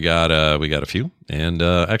here. We got a few, and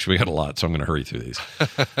actually we got a lot. So I'm going to hurry through these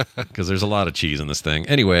because there's a lot of cheese in this thing.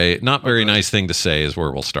 Anyway, not very nice thing to say is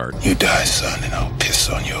where we'll start. You die, son, and I'll piss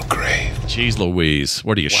on your grave. Jeez Louise,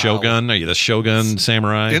 what are you, Shogun? Are you the Shogun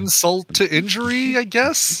samurai? Insult to injury, I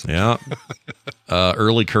guess. Yeah.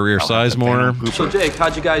 Early career Sizemore. So Jake,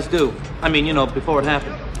 how'd you guys do? I mean, before it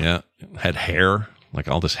happened. Yeah, had hair. Like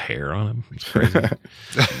all this hair on him. It's crazy.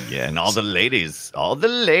 Yeah, and all the ladies,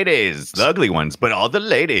 the ugly ones, but all the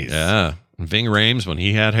ladies. Yeah. Ving Rhames, when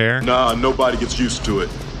he had hair. Nah, nobody gets used to it.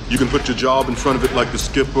 You can put your job in front of it like the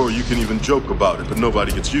skipper, or you can even joke about it, but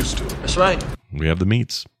nobody gets used to it. That's right. We have the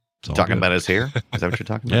meats. Talking about his hair? Is that what you're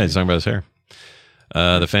talking about? Yeah, he's talking about his hair.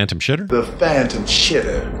 The Phantom Shitter. The Phantom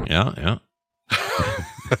Shitter. Yeah.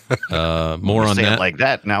 More on that. Like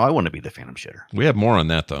that. Now I want to be the Phantom Shitter. We have more on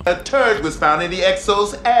that though. A turd was found in the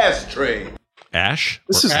Exo's ashtray. Ash?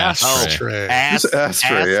 This is ashtray.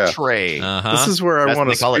 Ashtray. Uh-huh. This is where I want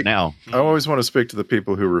to call it now. I always want to speak to the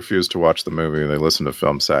people who refuse to watch the movie and they listen to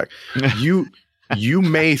Film Sack. You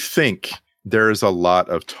may think there is a lot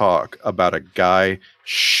of talk about a guy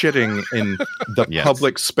shitting in the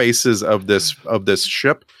public spaces of this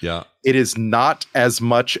ship. Yeah. It is not as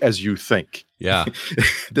much as you think. Yeah.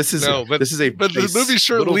 But the movie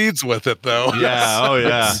sure leads with it though. Yeah. Oh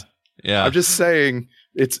yeah. Yeah. I'm just saying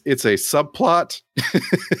it's a subplot.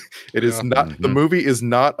 It is not. The movie is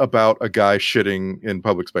not about a guy shitting in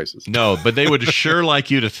public spaces. No, but they would sure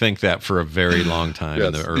like you to think that for a very long time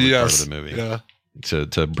in the early part of the movie. Yeah.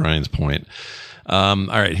 To Brian's point. All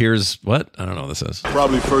right, here's what? I don't know what this is.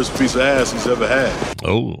 Probably first piece of ass he's ever had.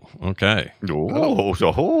 Oh, okay.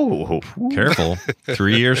 Oh. Careful.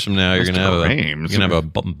 3 years from now, you're gonna have a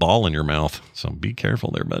ball in your mouth. So be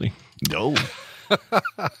careful there, buddy. No.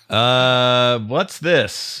 What's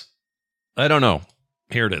this? I don't know.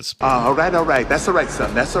 Here it is. All right. That's all right,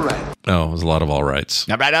 son. That's all right. Oh, it was a lot of all rights.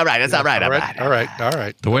 All right. That's all right. All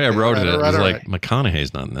right. The way I wrote it was like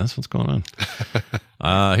McConaughey's not in this. What's going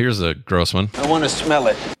on? Here's a gross one. I want to smell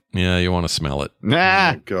it. Yeah, you want to smell it.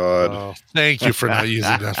 Nah. Oh, God. Oh, thank you for not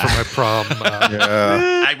using that for my prom.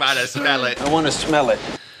 I want to smell it. I want to smell it.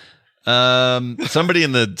 Somebody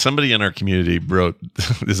in our community wrote,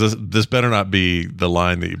 this better not be the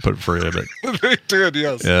line that you put for it. They did,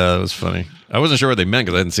 yes. Yeah, that was funny. I wasn't sure what they meant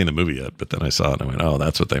because I hadn't seen the movie yet, but then I saw it and I went, oh,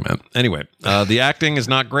 that's what they meant. Anyway, the acting is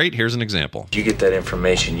not great. Here's an example. You get that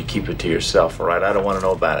information, you keep it to yourself, all right? I don't want to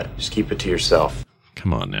know about it. Just keep it to yourself.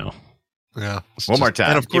 Come on now. Yeah. One more time.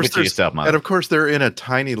 And of course, keep it to yourself, Mom. and of course, they're in a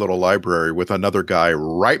tiny little library with another guy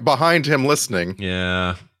right behind him listening.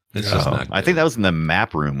 Yeah. It's just not I think that was in the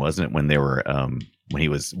map room, wasn't it? When they were,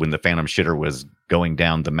 when the Phantom Shitter was going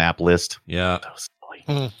down the map list. Yeah.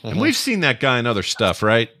 And we've seen that guy in other stuff,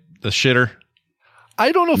 right? The shitter.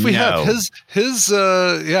 I don't know if we have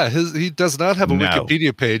he does not have a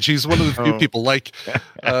Wikipedia page. He's one of the few people like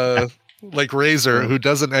Razor who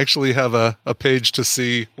doesn't actually have a page to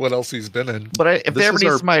see what else he's been in. But if they ever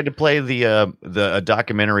need somebody to play the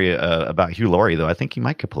documentary about Hugh Laurie, though, I think he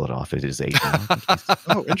might could pull it off at his age.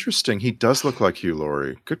 Oh, interesting. He does look like Hugh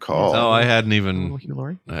Laurie. Good call. Oh, I hadn't even. Hugh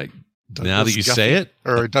Laurie. Now that you say it,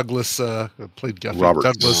 or Douglas played Guffey.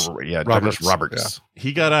 Roberts. Douglas Roberts. Yeah.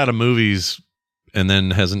 He got out of movies and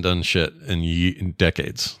then hasn't done shit in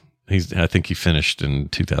decades. I think he finished in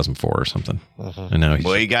 2004 or something. And now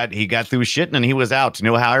he got through shitting and he was out. You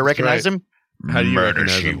know how I recognize him? How do you Murder,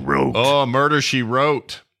 recognize She him? Wrote. Oh, Murder, She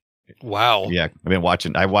Wrote. Wow. Yeah, I've been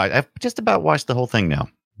watching. I've just about watched the whole thing now.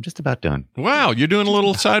 I'm just about done. Wow, you're doing a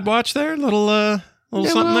little side watch there, little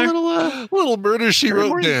something there. Little Murder, She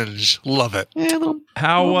Wrote binge. Love it. Yeah,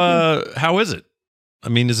 How is it? I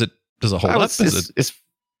mean, does it hold up?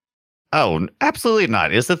 Oh, absolutely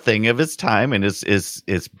not. It's a thing of its time, and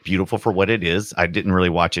it's beautiful for what it is. I didn't really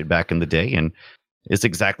watch it back in the day, and it's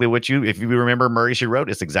exactly what if you remember Murder, She Wrote,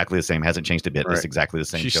 it's exactly the same. Hasn't changed a bit. Right. It's exactly the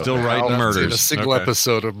same. She's show. Still writing murders. A single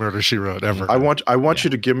episode of Murder, She Wrote ever. I want you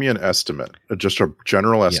to give me an estimate, just a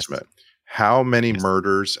general estimate. How many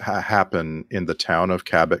murders happen in the town of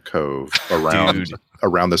Cabot Cove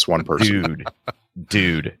around this one person?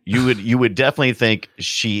 Dude, you would definitely think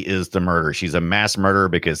she is the murderer. She's a mass murderer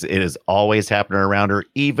because it is always happening around her,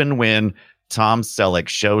 even when Tom Selleck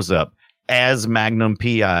shows up as Magnum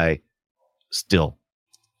PI. Still,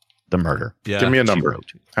 the murder. Yeah. Give me a number.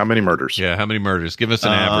 How many murders? Yeah, how many murders? Give us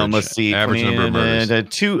an average. Let's see. Average number of murders.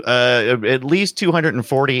 At least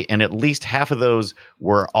 240, and at least half of those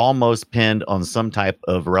were almost pinned on some type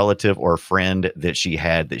of relative or friend that she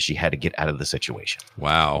had to get out of the situation.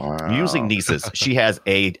 Wow. Usually nieces. She has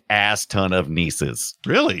a ass ton of nieces.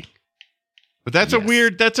 Really? But that's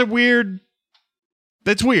weird. That's weird.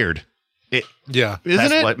 Yeah.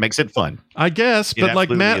 Isn't it? What makes it fun. I guess, but like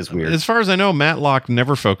Matt, is weird. as far as I know, Matlock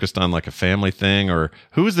never focused on like a family thing or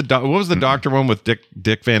who was what was the doctor one with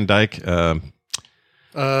Dick Van Dyke? Shit.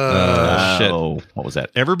 What was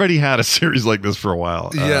that? Everybody had a series like this for a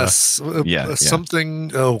while. Yes.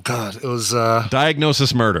 Something. Oh God, it was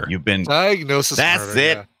Diagnosis Murder. You've been Diagnosis. That's Murder,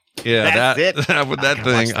 it. Yeah, That's it. that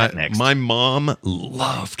thing. That next. My mom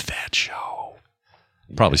loved that show.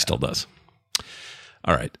 Probably still does.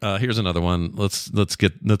 All right, here's another one. Let's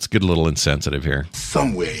get a little insensitive here.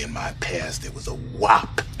 Somewhere in my past, there was a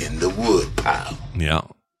wop in the wood pile. Yeah,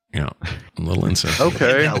 a little insensitive.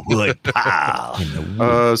 Okay. In the wood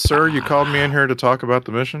pile. Sir, you called me in here to talk about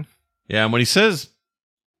the mission? Yeah, and when he says,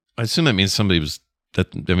 I assume that means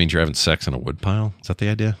that means you're having sex in a wood pile. Is that the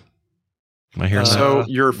idea? Am I hearing that? So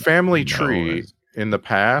your family tree in the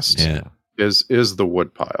past is the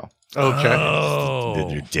wood pile. Okay. Oh.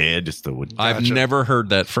 You're dead. Just the wood. I've never heard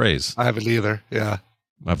that phrase. I haven't either. Yeah.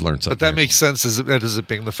 I've learned something. But that makes sense as it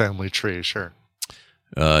being the family tree. Sure.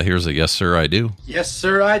 Here's a yes, sir, I do. Yes,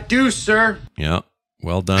 sir, I do, sir. Yeah.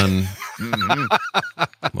 Well done.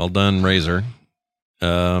 Well done, Razor.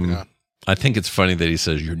 I think it's funny that he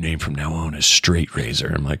says your name from now on is Straight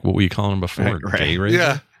Razor. I'm like, what were you calling him before? Right. Gay Razor?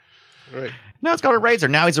 Yeah. Right. No, it's called a razor.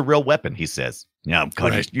 Now he's a real weapon, he says. Yeah, I'm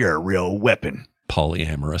calling you're a real weapon.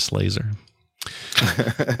 Polyamorous laser.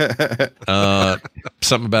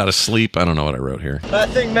 Something about asleep. I don't know what I wrote here. I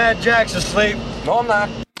think Mad Jack's asleep. No, I'm not.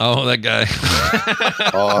 Oh, that guy.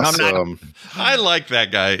 Awesome. I like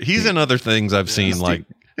that guy. He's in other things I've seen. Like,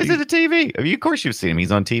 is it a TV? I mean, of course you've seen him.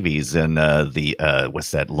 He's on TV. He's in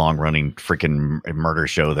what's that long-running freaking murder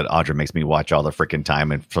show that Audra makes me watch all the freaking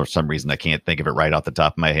time, and for some reason I can't think of it right off the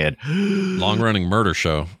top of my head. Long-running murder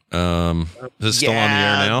show. Is it still on the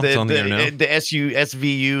air now? It's on the air now. The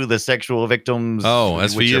SVU, the sexual victims. Oh,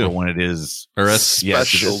 SVU, whichever one it is, or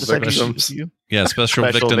special victims. Yeah, special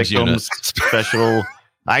victims unit. Special.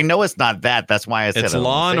 I know it's not that. That's why I said it's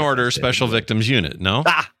Law and Order Special Victims Unit. No,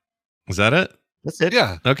 is that it? That's it.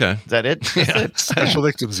 Yeah. Okay. Is that it? That's it? Special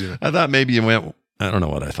Victims Unit. I thought maybe you went. I don't know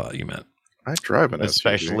what I thought you meant. I drive an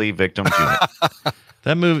Especially Victims Unit.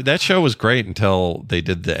 That show was great until they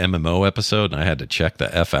did the MMO episode, and I had to check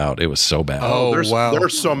the F out. It was so bad. Wow.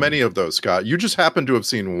 There's so many of those, Scott. You just happen to have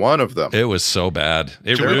seen one of them. It was so bad.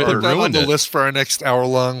 It Put that on ruined the it. list for our next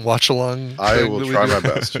hour-long watch-along. I will try my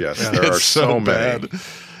best. Yes, there are so many.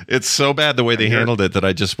 It's so bad the way they handled it that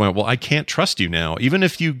I just went, well, I can't trust you now. Even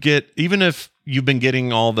if you've been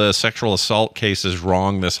getting all the sexual assault cases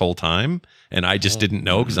wrong this whole time, and I just didn't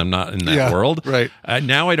know because I'm not in that world. Right.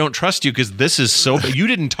 Now I don't trust you because this is so bad. You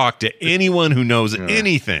didn't talk to anyone who knows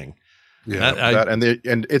anything. Yeah, and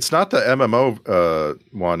it's not the MMO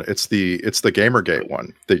one. It's the Gamergate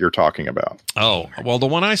one that you're talking about. Oh, well, the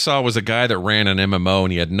one I saw was a guy that ran an MMO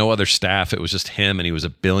and he had no other staff. It was just him, and he was a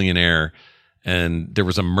billionaire. And there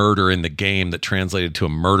was a murder in the game that translated to a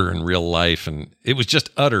murder in real life, and it was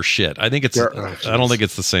just utter shit. I think I don't think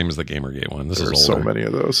it's the same as the Gamergate one. This is older. So many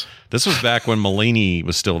of those. This was back when Mulaney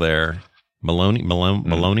was still there. Maloney. Kevin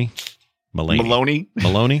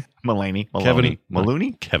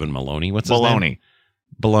Maloney. What's his name?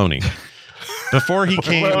 Baloney. Before he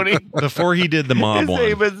before he did the mob one.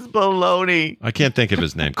 His name is Baloney. I can't think of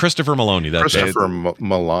his name. Christopher Maloney. Christopher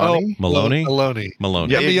Maloney? Maloney?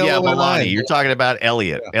 Maloney. Yeah, Maloney. You're talking about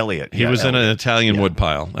Elliot. Yeah. Elliot. He was in an Italian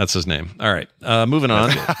woodpile. That's his name. All right. Moving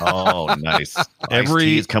on. Oh, nice.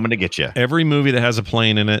 Ice-T is coming to get you. Every movie that has a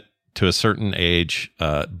plane in it to a certain age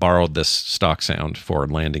borrowed this stock sound for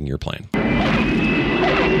landing your plane.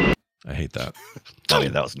 I hate that. Oh, yeah,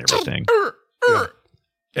 that was everything.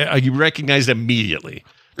 You recognized immediately.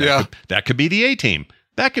 That could be the A-Team.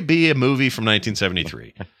 That could be a movie from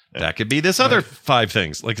 1973. That could be this other five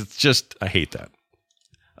things. Like, it's just, I hate that.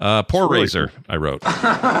 Poor really Razor, cool. I wrote.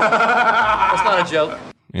 That's not a joke.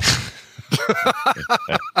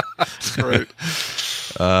 Right.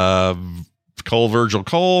 Cole Virgil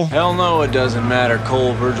Cole. Hell no, it doesn't matter.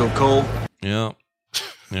 Cole Virgil Cole. Yeah.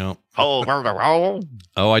 Oh,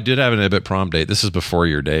 I did have an Ibit prom date. This is before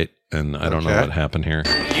your date. And I don't know what happened here.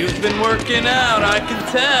 You've been working out, I can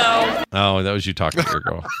tell. Oh, that was you talking to your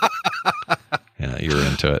girl. Yeah, you were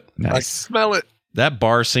into it. Nice. I smell it. That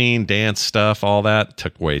bar scene, dance stuff, all that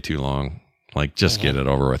took way too long. Like, just get it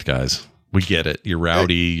over with, guys. We get it. You're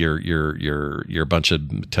rowdy. You're a bunch of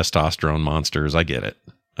testosterone monsters. I get it.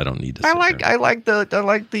 I don't need to. I like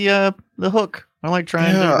the hook. I like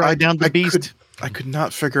trying to ride down the beast. I could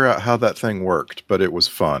not figure out how that thing worked, but it was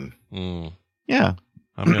fun. Yeah.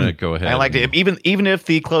 I'm gonna go ahead. I liked it, even if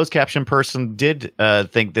the closed caption person did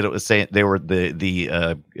think that it was saying they were the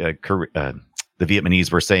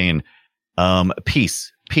Vietnamese were saying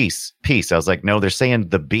peace. I was like, no, they're saying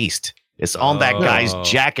the beast. It's on that guy's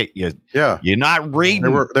jacket. You're not reading.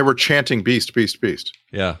 They were chanting beast.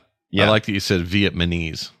 Yeah. I like that you said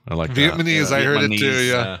Vietnamese. I like Vietnamese. That. I heard it too.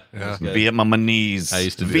 Yeah. Vietnamese. I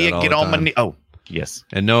used to do that all the time. Oh, yes.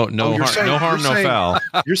 And no harm, no foul.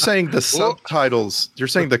 You're saying the subtitles. You're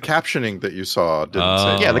saying the captioning that you saw didn't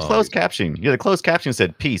say. Yeah, the closed caption. Yeah, the closed caption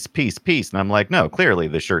said peace, and I'm like, no, clearly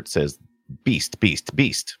the shirt says beast.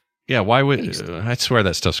 Yeah, why would I swear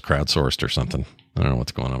that stuff's crowdsourced or something? I don't know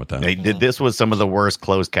what's going on with that. This was some of the worst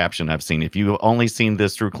closed caption I've seen. If you've only seen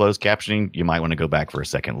this through closed captioning, you might want to go back for a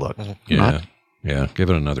second look. Yeah, give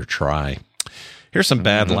it another try. Here's some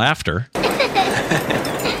bad laughter.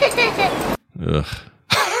 Ugh.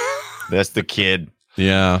 That's the kid.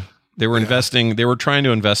 Yeah. They were investing. They were trying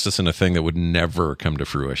to invest us in a thing that would never come to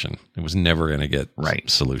fruition. It was never going to get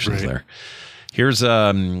solutions there. Here's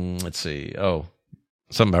let's see. Oh,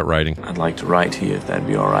 something about writing. I'd like to write to you if that'd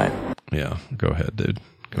be all right. Yeah, go ahead, dude.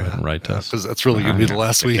 Go ahead and write to us. Because that's really going to be the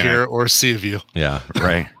last we hear or see of you. Yeah,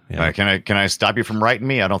 right. Yeah. Can I stop you from writing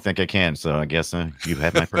me? I don't think I can. So I guess you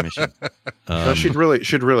have my permission. No, she'd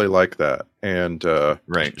really like that, and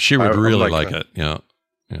she would really like it. Yeah.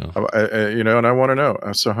 And I want to know.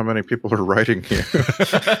 So, how many people are writing here?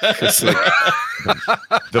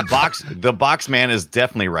 The box man is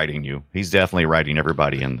definitely writing you. He's definitely writing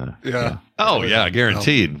everybody in the. Yeah. Oh yeah,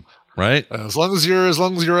 guaranteed. Right. As long as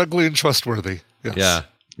you're ugly and trustworthy. Yes. Yeah.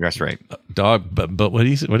 That's right. Dog, but what do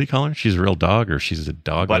you call her? She's a real dog, or she's a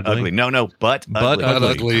dog? But ugly. No, but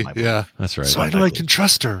ugly. Yeah, that's right. So I know I can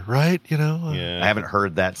trust her, right? I haven't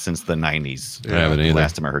heard that since the 90s. I haven't either.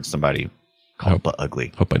 Last time I heard somebody call it but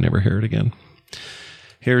ugly. Hope I never hear it again.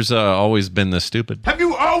 Here's always been this stupid. Have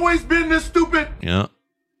you always been this stupid? Yeah.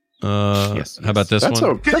 Yes. How about this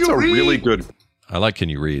one? That's a really good. I like Can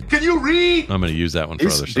You Read? Can you read? I'm going to use that one for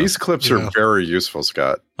other stuff. These clips are very useful,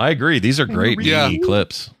 Scott. I agree. These are great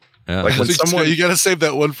clips. Yeah. Like when someone, you got to save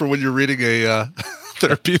that one for when you're reading a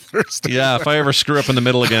therapy Thursday. Yeah, if I ever screw up in the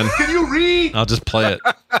middle again, can you read? I'll just play it.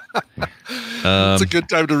 It's a good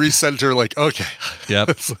time to recenter. Like, okay, yep,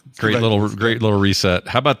 great little reset.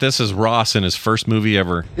 How about this? Is Ross in his first movie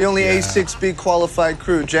ever? The only A6B qualified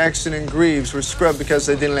crew, Jackson and Greaves, were scrubbed because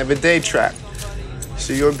they didn't have a day track.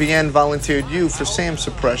 So your BN volunteered you for SAM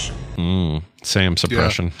suppression. SAM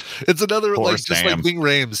suppression. Yeah. It's another just like Ving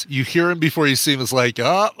Rhames. You hear him before you see him. It's like,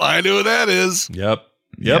 I know who that is. Yep.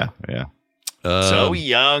 Yeah. So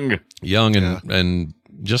young and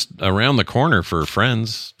just around the corner for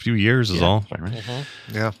Friends. A few years is all.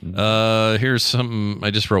 Yeah. Here's something I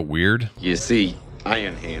just wrote weird. You see,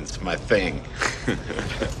 Iron Hand's my thing.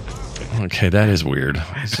 Okay, that is weird.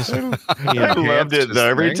 It's just, I loved it though.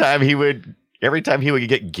 Every time he would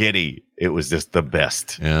get giddy, it was just the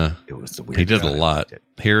best. Yeah. It was the weird. He did a lot.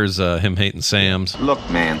 Here's him hating Sam's. Look,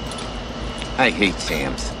 man, I hate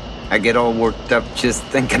Sam's. I get all worked up just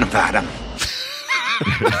thinking about him.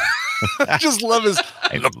 I just love his.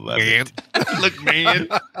 Look, man.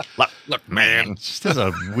 Look, man. Just has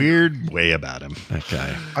a weird way about him. That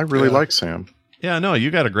guy. I really like Sam. Yeah, no,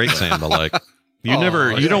 you got a great Sam to like. You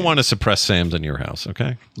don't want to suppress Sams in your house,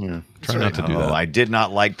 okay? Yeah. Try not to do that. I did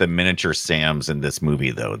not like the miniature Sams in this movie,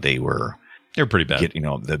 though. They're pretty bad.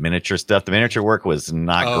 The miniature stuff. The miniature work was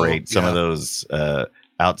not great. Some of those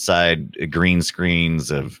outside green screens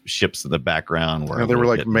of ships in the background were they were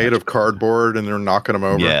like made of cardboard, and they're knocking them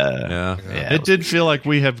over. Yeah. It did feel like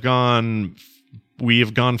we have gone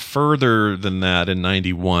further than that in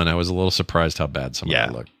 91. I was a little surprised how bad some of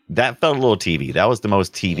it looked. That felt a little TV. That was the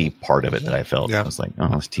most TV part of it that I felt. Yeah. I was like,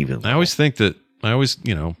 it's TV. I always think that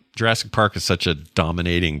Jurassic Park is such a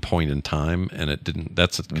dominating point in time, and it didn't.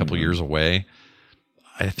 That's a couple years away.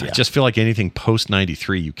 I just feel like anything post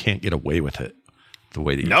 93, you can't get away with it the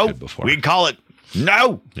way that you could before. We call it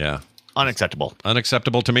Yeah, unacceptable.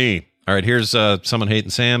 Unacceptable to me. All right, here's someone hating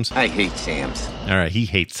Sam's. I hate Sam's. All right, he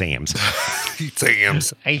hates Sam's.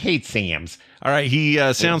 I hate Sam's. All right, he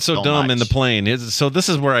sounds so dumb in the plane. So this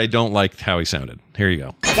is where I don't like how he sounded. Here you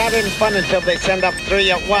go. That isn't fun until they send up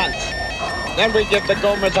 3 at once. Then we give the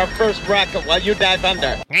Gomers our first rocket while you dive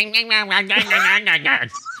under. And then I'm going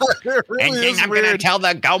to tell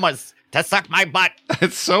the Gomers to suck my butt.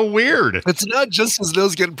 It's so weird. It's not just his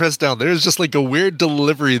nose getting pressed down. There's just like a weird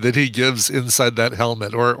delivery that he gives inside that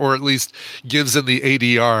helmet, or at least gives in the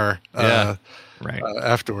ADR. Right.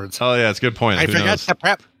 Afterwards. Oh yeah, it's a good point. I Who forgot knows? to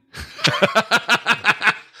prep.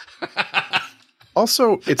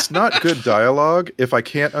 Also, it's not good dialogue if I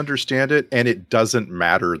can't understand it, and it doesn't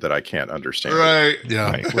matter that I can't understand it. Right.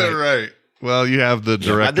 Yeah. Right. Well, you have the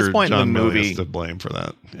director at this point in John the movie Milius to blame for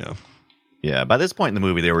that. Yeah. Yeah, by this point in the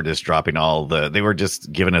movie, they were just dropping they were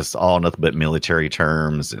just giving us all nothing but military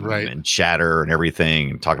terms and chatter and everything,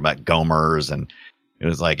 and talking about Gomers, and it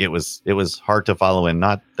was like it was hard to follow and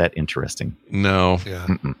not that interesting. No. Yeah.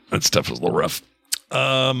 That stuff was a little rough.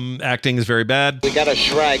 Acting is very bad. We got a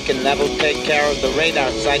Shrike, and that'll take care of the radar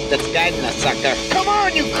site that's guiding us, sucker. Come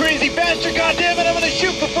on, you crazy bastard! Goddamn it, I'm gonna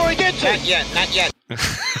shoot before he gets you. Not yet.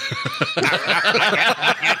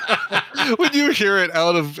 When you hear it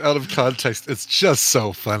out of context, it's just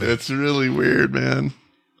so funny. It's really weird, man.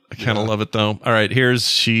 I kind of love it though. All right,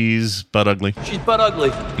 she's butt ugly. She's butt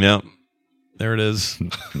ugly. Yeah. There it is.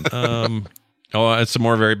 It's some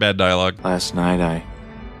more very bad dialogue. Last night I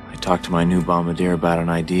talked to my new bombardier about an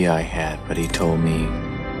idea I had, but he told me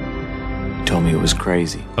it was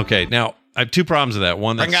crazy. Okay, now I have two problems with that.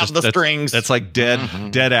 One, Bring out the strings. That's like dead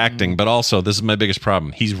acting. But also, this is my biggest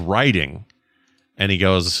problem. He's writing, and he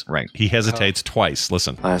goes, he hesitates twice.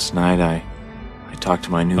 Listen. Last night I talked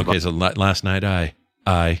to my new. Okay, so last night I,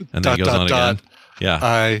 and then he goes on again.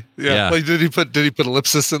 Yeah. Yeah. Like, did he put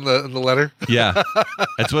ellipsis in the letter? Yeah.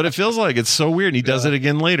 That's what it feels like. It's so weird. And he does it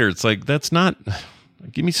again later. It's like, that's not.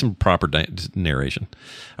 Give me some proper narration.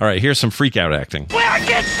 All right, here's some freak out acting. Where I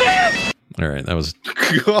get Sam! All right, that was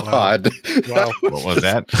God. Wow. What was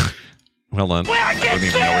that? Hold on. Where I get I don't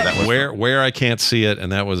even know where that was. Where I can't see it,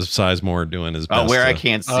 and that was Sizemore doing his best. Oh, where I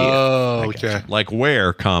can't see it. Oh, okay. Like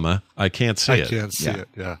where, comma, I can't see it. I can't see it.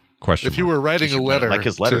 Yeah. Question. If you were writing a letter, like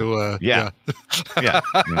his letter, to, yeah.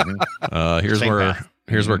 Mm-hmm.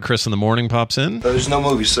 Here's where Chris in the Morning pops in. There's no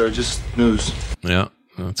movie, sir. Just news. Yeah,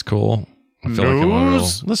 that's cool. I feel like I want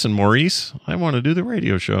to listen, Maurice. I want to do the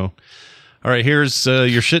radio show. All right, here's You're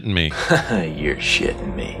Shitting Me. You're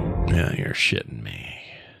shitting me. Yeah, you're shitting me.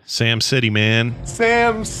 Sam City, man.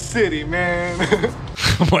 Sam City, man.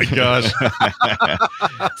 Oh my gosh.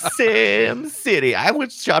 Sam City. I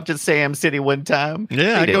would shop at Sam City one time.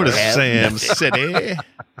 Yeah, I go to Sam City.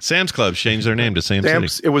 Sam's Club changed their name to Sam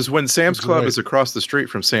City. It was when Sam's Club is across the street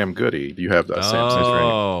from Sam Goody. You have that Sam City.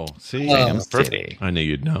 Oh, see? Sam City. I knew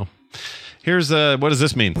you'd know. Here's what does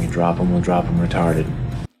this mean? We'll drop them retarded.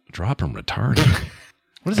 Drop them retarded.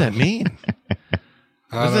 What does that mean?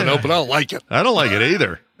 I don't know, but I don't like it. I don't like it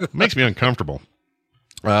either. It makes me uncomfortable.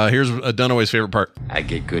 Here's Dunaway's favorite part. I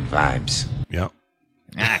get good vibes. Yeah.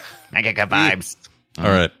 I get good vibes. All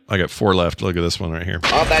right. I got 4 left. Look at this one right here.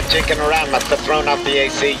 All that dicking around must have thrown off the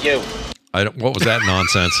ACU. What was that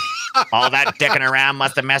nonsense? All that dicking around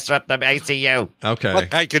must have messed up the ACU. Okay.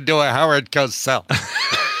 Look, I could do a Howard Cosell.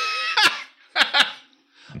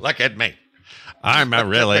 Look at me. I'm a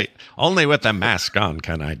really, only with the mask on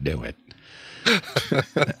can I do it.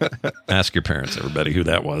 Ask your parents, everybody, who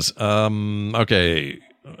that was. Okay.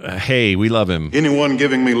 Hey, we love him. Anyone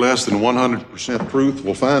giving me less than 100% truth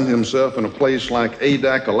will find himself in a place like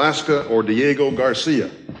Adak, Alaska, or Diego Garcia.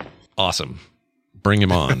 Awesome. Bring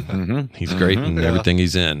him on. He's great in everything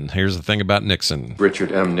he's in. Here's the thing about Nixon.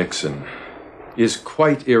 Richard M. Nixon is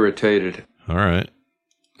quite irritated. All right.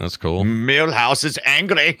 That's cool. Milhouse is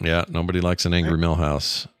angry. Yeah, nobody likes an angry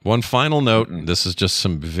Milhouse. One final note. This is just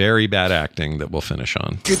some very bad acting that we'll finish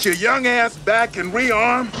on. Get your young ass back and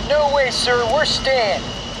rearm. No way, sir. We're staying.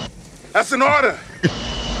 That's an order.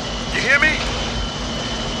 You hear me?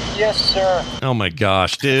 Yes, sir. Oh my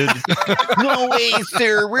gosh, dude. No way,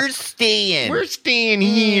 sir. We're staying. We're staying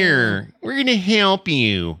here. We're going to help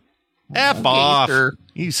you. F off. Sir.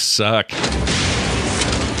 You suck.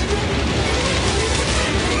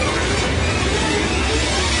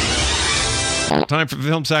 Time for the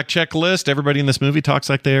Film Sack checklist. Everybody in this movie talks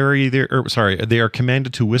like they are they are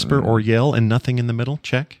commanded to whisper or yell and nothing in the middle.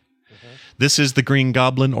 Check. This is the Green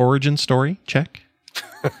Goblin origin story. Check.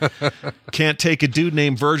 Can't take a dude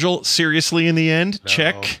named Virgil seriously in the end.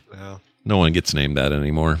 Check. No one gets named that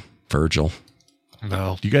anymore. Virgil.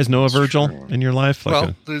 No. Do you guys know a Virgil in your life?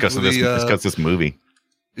 Because of this movie.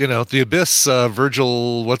 You know, The Abyss,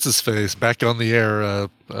 Virgil, what's his face, back on the air.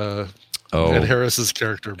 Oh, Ed Harris's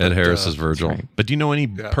character. Ed Harris's Virgil. right. But do you know any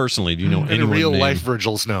personally? Do you know Any anyone real named- life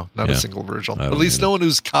Virgils? No, not Yeah. a single Virgil. I At don't least either. no one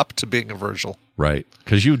who's copped to being a Virgil. Right,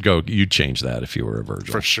 because you'd change that if you were a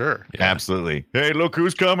Virgil. For sure. Absolutely. Hey, look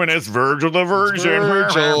who's coming. It's Virgil the Virgin.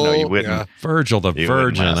 Virgil. No, you wouldn't. Yeah. Virgil the You wouldn't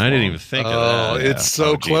Virgin. last I didn't long. even think Oh, of that. it's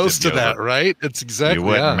so Oh, close Jesus, to that, you right? It's exactly. You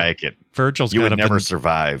wouldn't yeah. make it. Virgil's You got would a never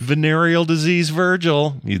survive. venereal disease.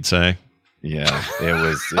 Virgil, you'd say. Yeah,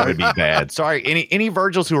 it would be bad. Sorry, any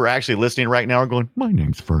Virgils who are actually listening right now are going, my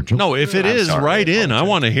name's Virgil. No, if it I'm is, sorry, write in. I apologize.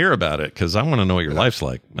 want to hear about it because I want to know what your life's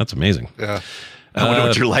like. That's amazing. Yeah. I wonder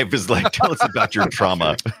what your life is like. Tell us about your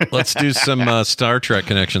trauma. Let's do some Star Trek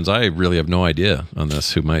connections. I really have no idea on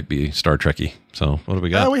this who might be Star Trekky. So what do we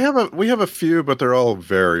got? We have a few, but they're all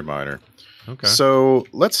very minor. Okay. So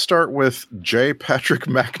let's start with J. Patrick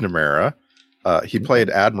McNamara. He played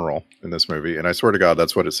Admiral in this movie, and I swear to God,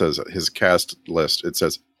 that's what it says. His cast list, it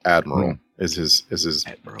says Admiral is his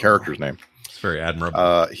character's name. It's very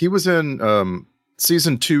admirable. He was in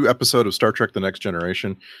season 2 episode of Star Trek: The Next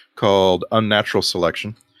Generation called Unnatural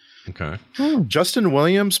Selection. Okay. Justin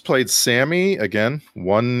Williams played Sammy, again,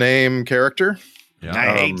 one name character. Yeah.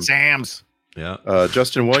 I hate Sam's. Yeah.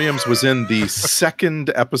 Justin Williams was in the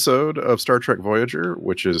second episode of Star Trek Voyager,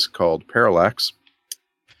 which is called Parallax.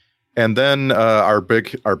 And then our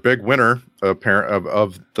big winner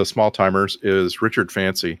of the small timers is Richard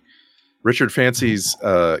Fancy. Richard Fancy's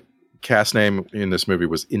cast name in this movie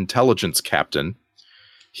was Intelligence Captain.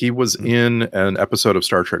 He was in an episode of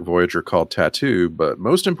Star Trek Voyager called Tattoo, but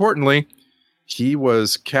most importantly, he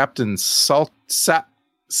was Captain Sadok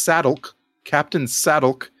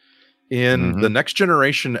in the Next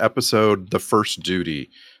Generation episode The First Duty.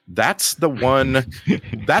 That's the one.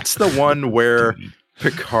 That's the one where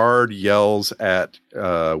Picard yells at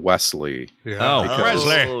Wesley.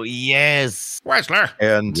 Oh, yes, Wesley,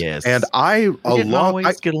 and yes, and I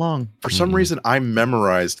get along. For some reason, I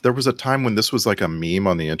memorized. There was a time when this was like a meme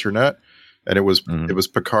on the internet, and it was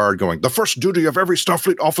Picard going, "The first duty of every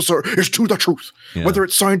Starfleet officer is to the truth, whether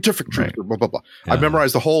it's scientific truth or blah blah blah." I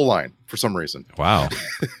memorized the whole line for some reason. Wow,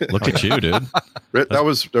 look at you, dude. That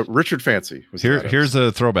was Richard Fancy. Here's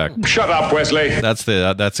a throwback. Shut up, Wesley. That's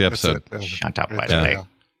the episode. Shut up, Wesley. Yeah.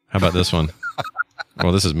 How about this one?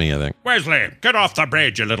 Well, this is me, I think. Wesley, get off the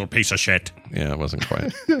bridge, you little piece of shit. Yeah, it wasn't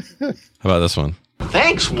quite. How about this one?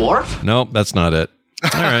 Thanks, Worf. Nope, that's not it.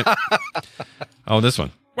 All right. Oh, this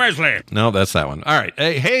one. Wesley. No, that's that one. All right.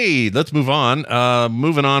 Hey, let's move on.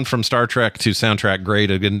 Moving on from Star Trek to soundtrack grade.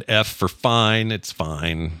 An F for fine. It's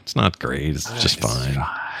fine. It's not great. It's just fine.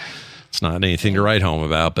 It's not anything to write home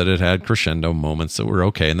about, but it had crescendo moments that were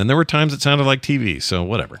okay. And then there were times it sounded like TV, so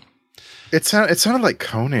whatever. It sounded like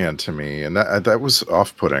Conan to me, and that was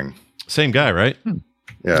off-putting. Same guy, right?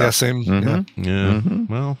 Yeah, same. Mm-hmm. Yeah.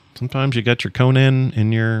 Mm-hmm. Well, sometimes you got your Conan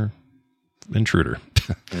and your Intruder.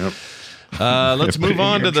 Yep. Let's move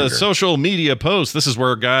on to the social media post. This is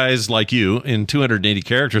where guys like you in 280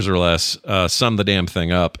 characters or less sum the damn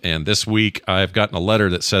thing up. And this week I've gotten a letter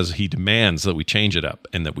that says he demands that we change it up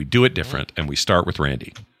and that we do it different. And we start with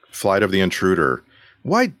Randy. Flight of the Intruder.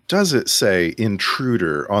 Why does it say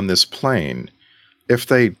intruder on this plane if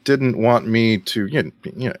they didn't want me to,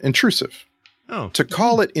 intrusive? Oh. To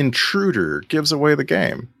call it intruder gives away the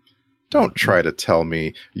game. Don't try to tell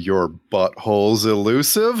me your butthole's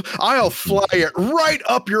elusive. I'll fly it right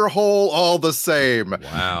up your hole all the same.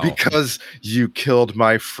 Wow. Because you killed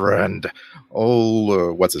my friend.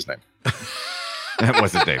 Oh, what's his name? That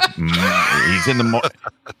wasn't Dave. He's in the morgue.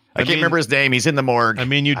 I can't remember his name. He's in the morgue. I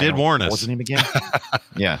mean, you did warn us. What's his name again?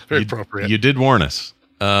 Yeah. Very appropriate. You did warn us.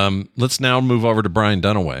 Let's now move over to Brian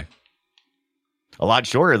Dunaway. A lot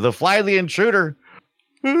shorter. The Fly of the Intruder.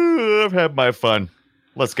 Ooh, I've had my fun.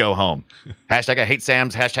 Let's go home. Hashtag I hate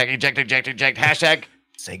Sam's. Hashtag eject. Hashtag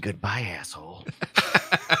say goodbye, asshole.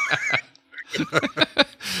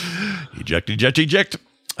 Eject.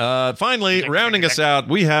 Finally, rounding us out,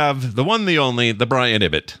 we have the one, the only, the Brian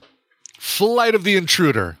Ibbett. Flight of the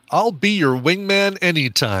Intruder. I'll be your wingman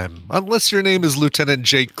anytime, unless your name is Lieutenant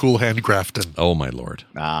Jake Coolhand Grafton. Oh, my Lord.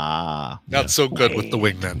 Not so good with the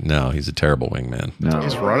wingman. No, he's a terrible wingman. No.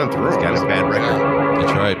 He's running through. He's got a bad record.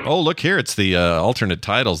 That's right. Oh, look here. It's the alternate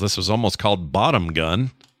titles. This was almost called Bottom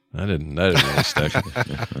Gun. That didn't really stick.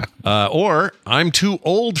 Or I'm too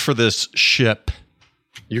old for this ship.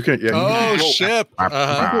 You can, ship. You go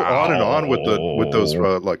on and on with those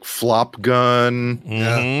like flop gun.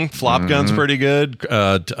 Mm-hmm. Flop gun's pretty good.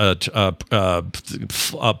 Plop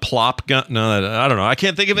gun. No, I don't know. I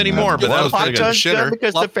can't think of any more. But that was pretty good. Shitter.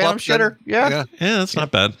 Because the Phantom Shitter. Yeah, that's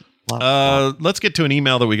not bad. Let's get to an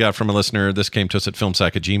email that we got from a listener. This came to us at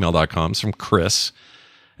filmsack@gmail.com. It's from Chris.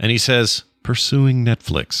 And he says, pursuing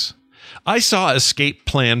Netflix. I saw Escape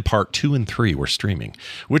Plan Part 2 and 3 were streaming,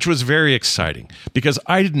 which was very exciting because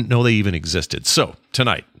I didn't know they even existed. So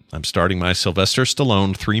tonight, I'm starting my Sylvester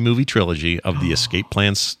Stallone 3-movie trilogy of the Escape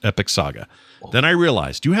Plan epic saga. Then I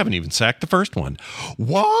realized you haven't even sacked the first one.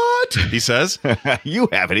 What? He says. You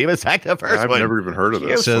haven't even sacked the first one. I've never even heard of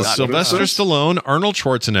this. It says Sylvester Stallone, Arnold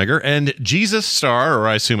Schwarzenegger, and Jesus Star, or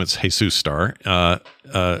I assume it's Jesus Star.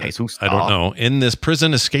 Jesus Star. I don't know. In this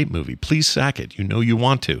prison escape movie, please sack it. You know you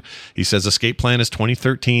want to. He says Escape Plan is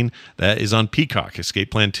 2013. That is on Peacock.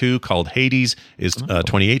 Escape Plan 2, called Hades, is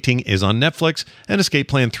 2018, is on Netflix. And Escape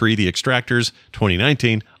Plan 3, The Extractors,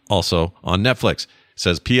 2019, also on Netflix.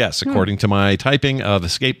 Says, P.S. According to my typing of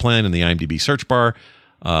Escape Plan in the IMDb search bar,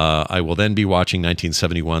 I will then be watching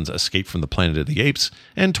 1971's Escape from the Planet of the Apes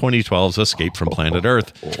and 2012's Escape from Planet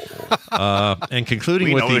Earth. And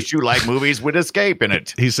concluding with that you like movies with escape in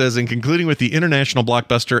it. He says, in concluding with the international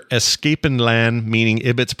blockbuster Escapin' Land, meaning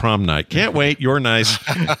Ibit's Prom Night. Can't wait. You're nice.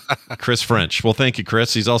 Chris French. Well, thank you,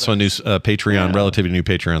 Chris. He's also a new Patreon, relatively new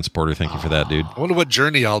Patreon supporter. Thank you for that, dude. I wonder what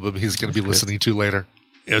Journey album he's going to be listening to later.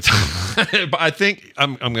 But I think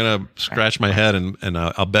I'm going to scratch my head and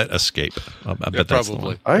I'll bet Escape. I bet that's the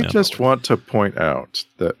one. I just want to point out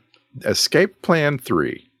that Escape Plan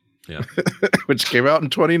 3, which came out in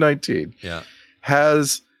 2019,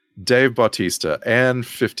 has Dave Bautista and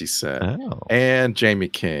 50 Cent and Jamie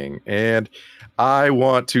King, and I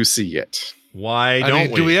want to see it. Why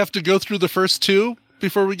don't we? Do we have to go through the first two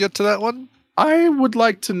before we get to that one? I would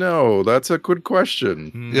like to know. That's a good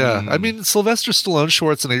question. Yeah. I mean, Sylvester Stallone,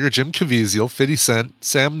 Schwarzenegger, Jim Caviezel, 50 Cent,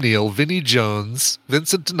 Sam Neill, Vinnie Jones,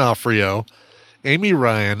 Vincent D'Onofrio, Amy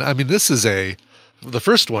Ryan. I mean, the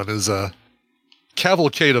first one is a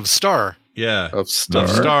cavalcade of star. Yeah. Of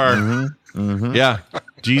star. Yeah.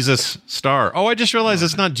 Jesus Star. Oh, I just realized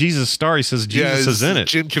it's not Jesus Star. He says Jesus is in it.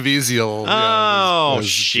 Jim Caviezel. Oh,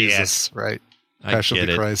 shit. Jesus, right. Passion of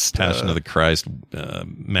the Christ. Passion of the Christ.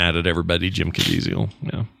 Mad at everybody. Jim Caviezel.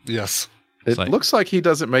 Yeah. Yes. It looks like he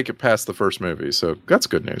doesn't make it past the first movie, so that's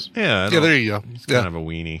good news. Yeah. There you go. He's kind of a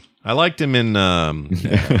weenie. I liked him in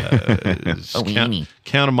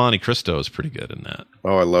Count of Monte Cristo is pretty good in that.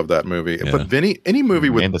 Oh, I love that movie. Yeah. But any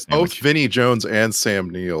movie with both Vinnie Jones and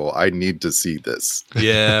Sam Neill, I need to see this.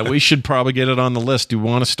 Yeah, we should probably get it on the list. Do you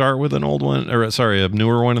want to start with an old one, or a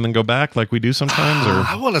newer one, and then go back like we do sometimes? Or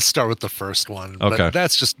I want to start with the first one. Okay, but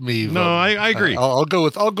that's just me. No, I agree. I'll go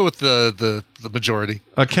with the majority.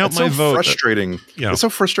 Count my vote. Frustrating. It's so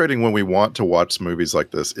frustrating when we want to watch movies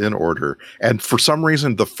like this in order, and for some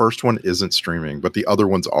reason the first one isn't streaming, but the other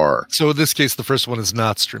ones are. So in this case, the first one is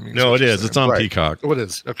not streaming. No, it is. It's on Peacock. Oh, it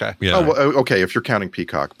is. Okay. Yeah. Oh, well, okay. If you're counting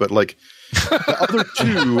Peacock, but like the other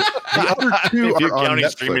two if you're are counting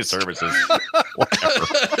on streaming Netflix. services.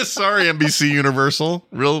 Sorry, NBC Universal.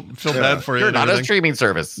 Feel bad for you. You're not a streaming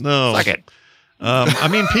service. No. Suck it. I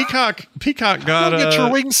mean, Peacock got get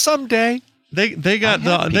your wings someday. They got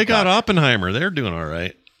Oppenheimer. They're doing all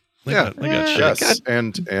right. They got yes,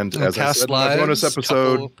 and as I said in my bonus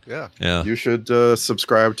episode, yeah, you should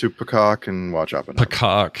subscribe to Peacock and watch Oppenheimer.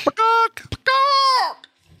 Peacock.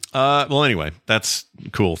 Well, anyway, that's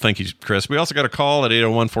cool. Thank you, Chris. We also got a call at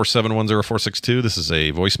 801-471-0462. This is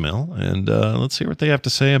a voicemail, and let's hear what they have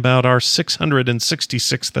to say about our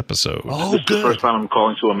 666th episode. Oh, this is the first time I'm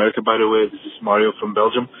calling to America, by the way. This is Mario from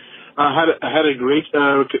Belgium. I had a great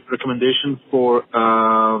recommendation for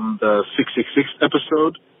the 666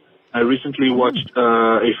 episode. I recently watched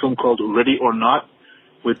a film called Ready or Not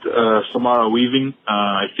with Samara Weaving.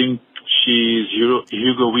 I think she's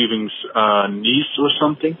Hugo Weaving's niece or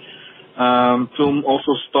something. Film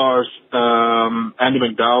also stars Andy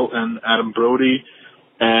McDowell and Adam Brody,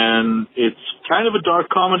 and it's kind of a dark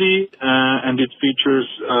comedy, and it features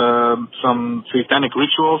some satanic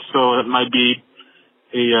rituals, so it might be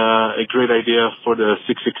a great idea for the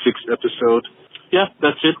 666 episode. Yeah,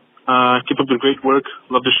 that's it. Keep up the great work.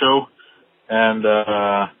 Love the show. And,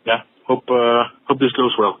 hope this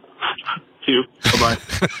goes well. See you.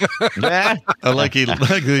 Bye-bye. I like he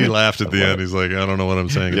laughed at the end. He's like, I don't know what I'm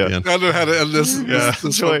saying at the end. I don't know how to end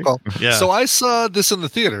this phone call. Yeah. So I saw this in the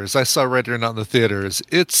theaters. I saw Ready or Not in the theaters.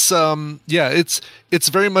 It's it's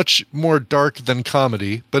very much more dark than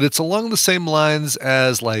comedy, but it's along the same lines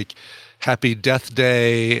as like Happy Death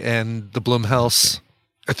Day and the Blumhouse.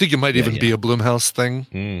 I think it might even be a Blumhouse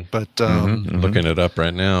thing, but looking it up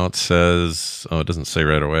right now, it says, it doesn't say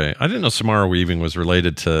right away. I didn't know Samara Weaving was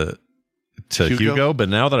related to Hugo, but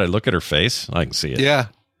now that I look at her face, I can see it. Yeah.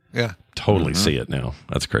 Totally see it now.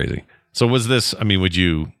 That's crazy. So was this, I mean,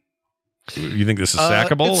 you think this is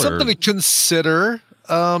sackable? It's something to consider.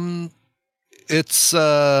 It's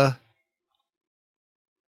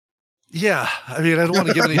Yeah, I mean, I don't want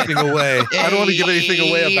to give anything away. I don't want to give anything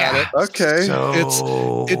away about it. Okay,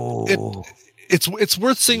 it's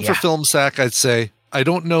worth seeing for Film Sack. I'd say. I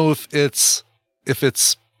don't know if it's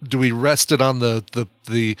do we rest it on the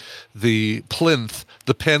plinth,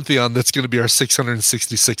 the pantheon that's going to be our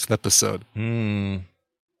 666th episode.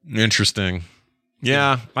 Interesting.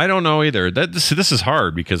 Yeah, I don't know either. This is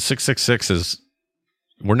hard because 666 is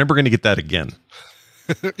we're never going to get that again.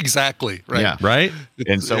 Exactly. Right. Yeah. Right.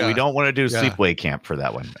 And so we don't want to do Sleepaway Camp for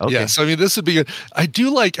that one. Okay. Yeah. So I mean, this would be good. I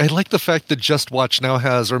like the fact that Just Watch now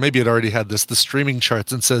has, or maybe it already had this, the streaming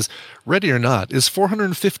charts, and says Ready or Not is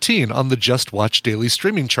 415 on the Just Watch daily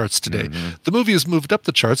streaming charts today. The movie has moved up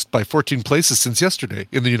the charts by 14 places since yesterday.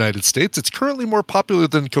 In the United States, it's currently more popular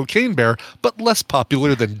than Cocaine Bear, but less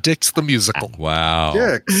popular than Dix the Musical. Wow.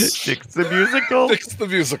 Dix the Musical. Dix the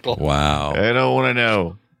Musical. Wow. I don't want to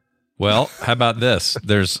know. Well, how about this?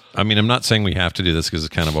 I'm not saying we have to do this because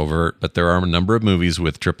it's kind of overt, but there are a number of movies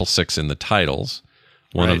with 666 in the titles.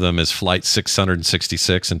 One of them is Flight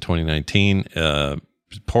 666 in 2019,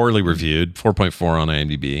 poorly reviewed, 4.4 on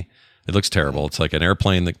IMDb. It looks terrible. It's like an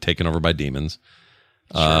airplane that's taken over by demons.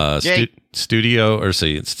 Studio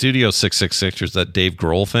 666, is that Dave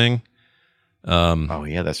Grohl thing? Oh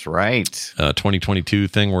yeah, that's right. 2022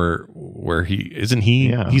 thing where he's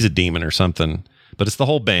a demon or something. But it's the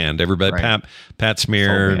whole band. Everybody, right. Pat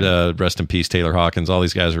Smear, rest in peace, Taylor Hawkins. All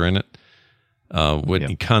these guys are in it.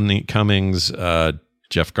 Whitney Cummings,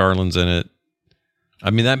 Jeff Garland's in it.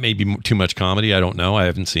 I mean, that may be too much comedy. I don't know. I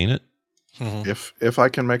haven't seen it. If I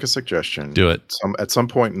can make a suggestion, do it. At some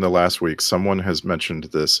point in the last week, someone has mentioned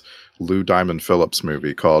this Lou Diamond Phillips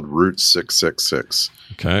movie called Route 666.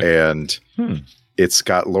 Okay, and it's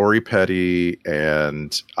got Lori Petty,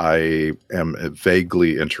 and I am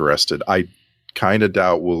vaguely interested. I kind of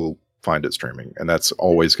doubt we'll find it streaming, and that's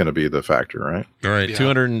always going to be the factor, right? All right,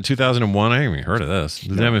 2001. I haven't even heard of this.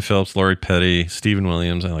 Diamond Phillips, Lori Petty, Stephen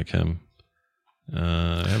Williams. I like him.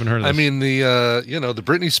 I haven't heard of this. I mean, the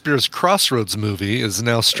Britney Spears Crossroads movie is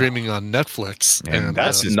now streaming on Netflix, and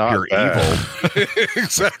that's just not evil.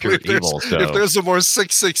 Exactly. If there's a more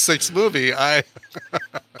 666 movie, I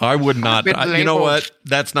would not. You know what?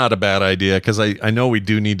 That's not a bad idea because I know we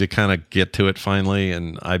do need to kind of get to it finally,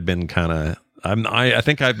 and I've been kind of. I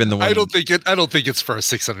think I've been the one. I don't think it's for a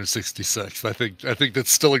 666. I think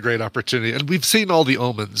that's still a great opportunity, and we've seen all the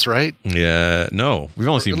Omens, right? Yeah, no, we've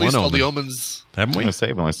only seen one Omen. All the Omens, haven't we? I say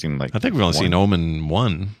we've only seen I think we've only seen Omen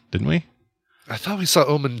 1, didn't we? I thought we saw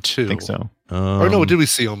Omen 2. I think so. Or no, did we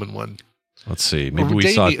see Omen 1? Let's see. Maybe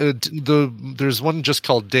we saw. There's one just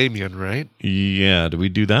called Damien, right? Yeah. Did we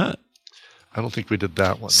do that? I don't think we did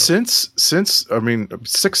that one. Since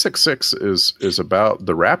 666 is about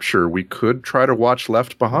the rapture, we could try to watch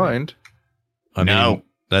Left Behind. I mean,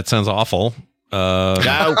 that sounds awful.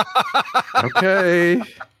 No. Okay.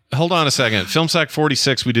 Hold on a second. Film Sack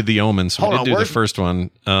 46, we did the Omens. So we did do the first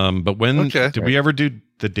one. But when did we ever do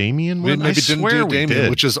the Damien one? We maybe didn't do Damien,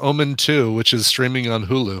 which is Omen 2, which is streaming on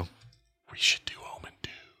Hulu. We should do Omen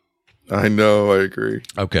 2. I know. I agree.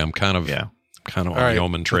 Okay, I'm kind of on the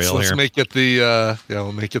Omen trail let's here. Make it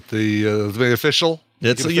we'll make it the official.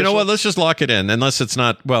 It's you know what? Let's just lock it in. Unless it's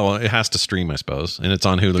not. Well, it has to stream, I suppose, and it's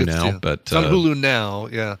on Hulu now. But it's on Hulu now.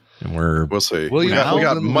 Yeah, and we'll see. We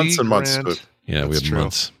got months and months. Yeah, we have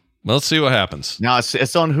months. Well, let's see what happens. Now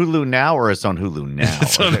it's on Hulu now, or it's on Hulu now.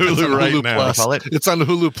 It's on Hulu right Hulu now. Plus. It's on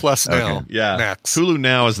Hulu Plus now. Okay. Yeah, Max. Hulu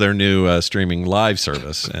Now is their new streaming live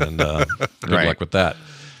service, and good luck with that.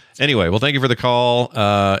 Anyway, well, thank you for the call,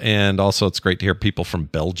 and also it's great to hear people from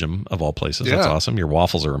Belgium of all places. That's awesome. Your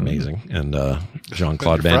waffles are amazing, and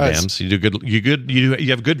Jean-Claude Van Damme's. You do good.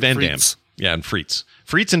 You have good Van Dammes. Yeah, and Frites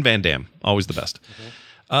and Van Damme, always the best.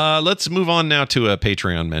 Let's move on now to a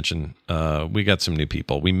Patreon mention. We got some new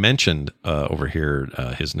people. We mentioned over here.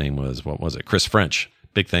 His name was Chris French.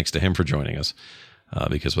 Big thanks to him for joining us,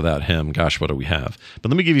 because without him, gosh, what do we have?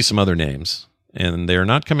 But let me give you some other names. And they're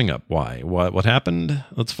not coming up. Why? What happened?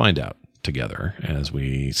 Let's find out together as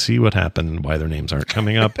we see what happened, why their names aren't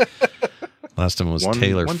coming up. Last time was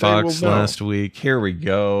Taylor Fox last week. Here we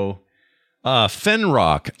go.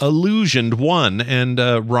 Fenrock, Illusioned One, and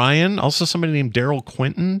Ryan, also somebody named Daryl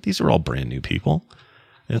Quinton. These are all brand new people.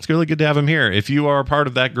 And it's really good to have them here. If you are a part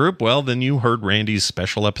of that group, well, then you heard Randy's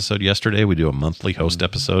special episode yesterday. We do a monthly host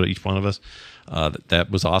episode, each one of us. That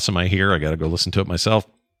was awesome, I hear. I got to go listen to it myself.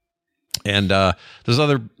 And there's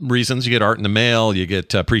other reasons. You get art in the mail. You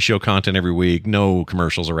get pre-show content every week. No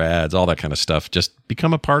commercials or ads, all that kind of stuff. Just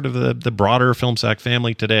become a part of the broader FilmSack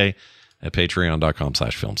family today at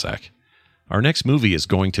patreon.com/FilmSack. Our next movie is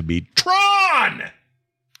going to be Tron!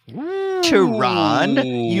 Tron?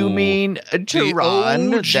 You mean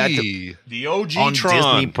Tron? The OG on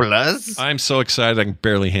Tron. Disney Plus? I'm so excited I can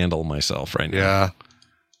barely handle myself right now. Yeah.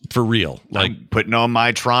 For real. Like I'm putting on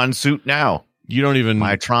my Tron suit now. You don't even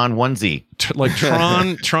my Tron onesie. Like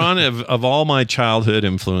Tron of all my childhood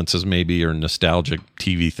influences maybe or nostalgic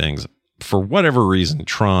TV things, for whatever reason,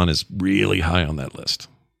 Tron is really high on that list.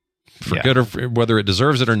 For good or whether it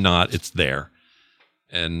deserves it or not, it's there.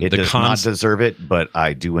 And it does not deserve it, but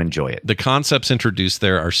I do enjoy it. The concepts introduced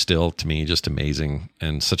there are still, to me, just amazing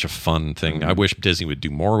and such a fun thing. I wish Disney would do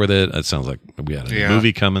more with it. It sounds like we had a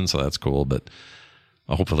movie coming, so that's cool. But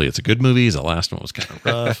hopefully it's a good movie. The last one was kind of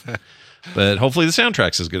rough. But hopefully the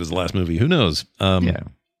soundtrack's as good as the last movie. Who knows? And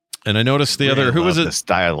I noticed the other... Who was it? The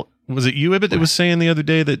style. Was it you, Ibbot, that was saying the other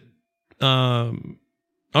day that... oh,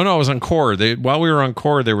 no, it was on Core. While we were on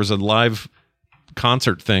Core, there was a live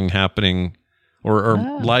concert thing happening... Or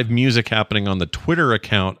live music happening on the Twitter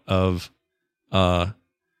account of Daft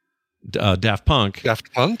Punk.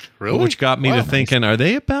 Daft Punk? Really? Which got me to thinking, are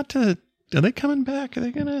they coming back? Are they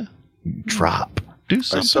going to drop? Do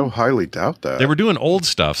something? I so highly doubt that. They were doing old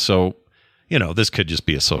stuff, so, this could just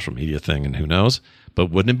be a social media thing and who knows. But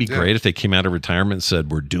wouldn't it be great if they came out of retirement and said,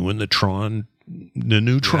 we're doing the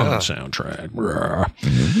new Tron soundtrack.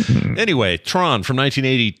 Anyway, Tron from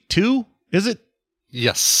 1982, is it?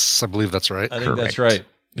 Yes, I believe that's right. I think that's right.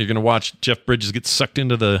 You're going to watch Jeff Bridges get sucked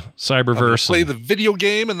into the cyberverse. Play the video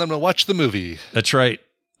game and then we'll watch the movie. That's right.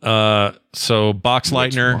 So Box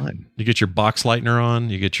Lightner, you get your Box Lightner on.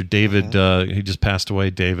 You get your David, he just passed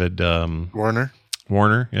away, David Warner,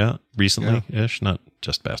 recently-ish. Not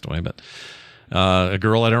just passed away, but a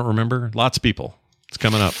girl I don't remember. Lots of people. It's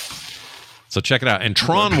coming up. So check it out. And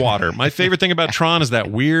Tron water. My favorite thing about Tron is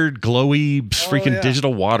that weird, glowy, freaking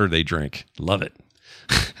digital water they drink. Love it.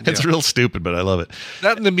 It's real stupid, but I love it.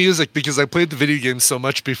 That and the music, because I played the video game so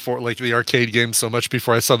much before, like the arcade game so much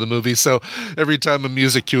before I saw the movie. So every time a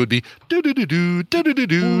music cue would be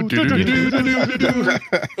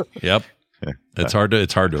Yep. It's hard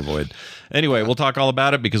to avoid. Anyway, we'll talk all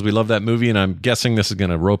about it because we love that movie, and I'm guessing this is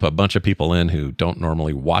going to rope a bunch of people in who don't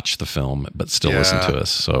normally watch the film but still listen to us.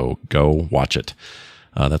 So go watch it.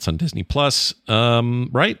 That's on Disney Plus,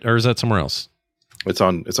 right? Or is that somewhere else? It's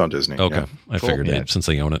on Disney. Okay. Yeah. I figured since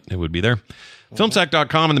they own it, it would be there.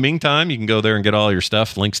 Filmsack.com. In the meantime, you can go there and get all your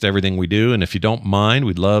stuff, links to everything we do. And if you don't mind,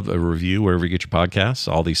 we'd love a review wherever you get your podcasts.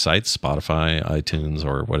 All these sites, Spotify, iTunes,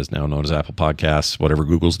 or what is now known as Apple Podcasts, whatever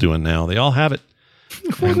Google's doing now, they all have it.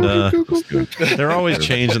 And they're always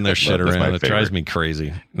changing their shit around. It drives me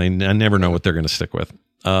crazy. I never know what they're going to stick with.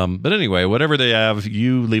 But anyway, whatever they have,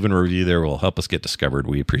 you leaving a review there will help us get discovered.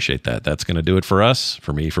 We appreciate that. That's going to do it for us,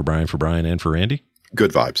 for me, for Brian, and for Randy.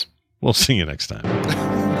 Good vibes. We'll see you next time.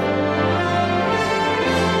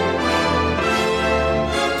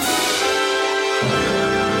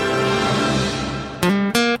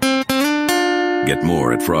 Get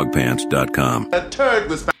more at frogpants.com. A turd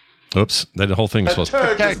was found. Oops, that whole thing was supposed to...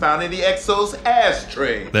 A turd was found in the Exo's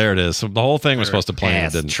ashtray. There it is. So the whole thing was supposed to play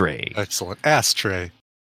and it didn't. Excellent. Ashtray.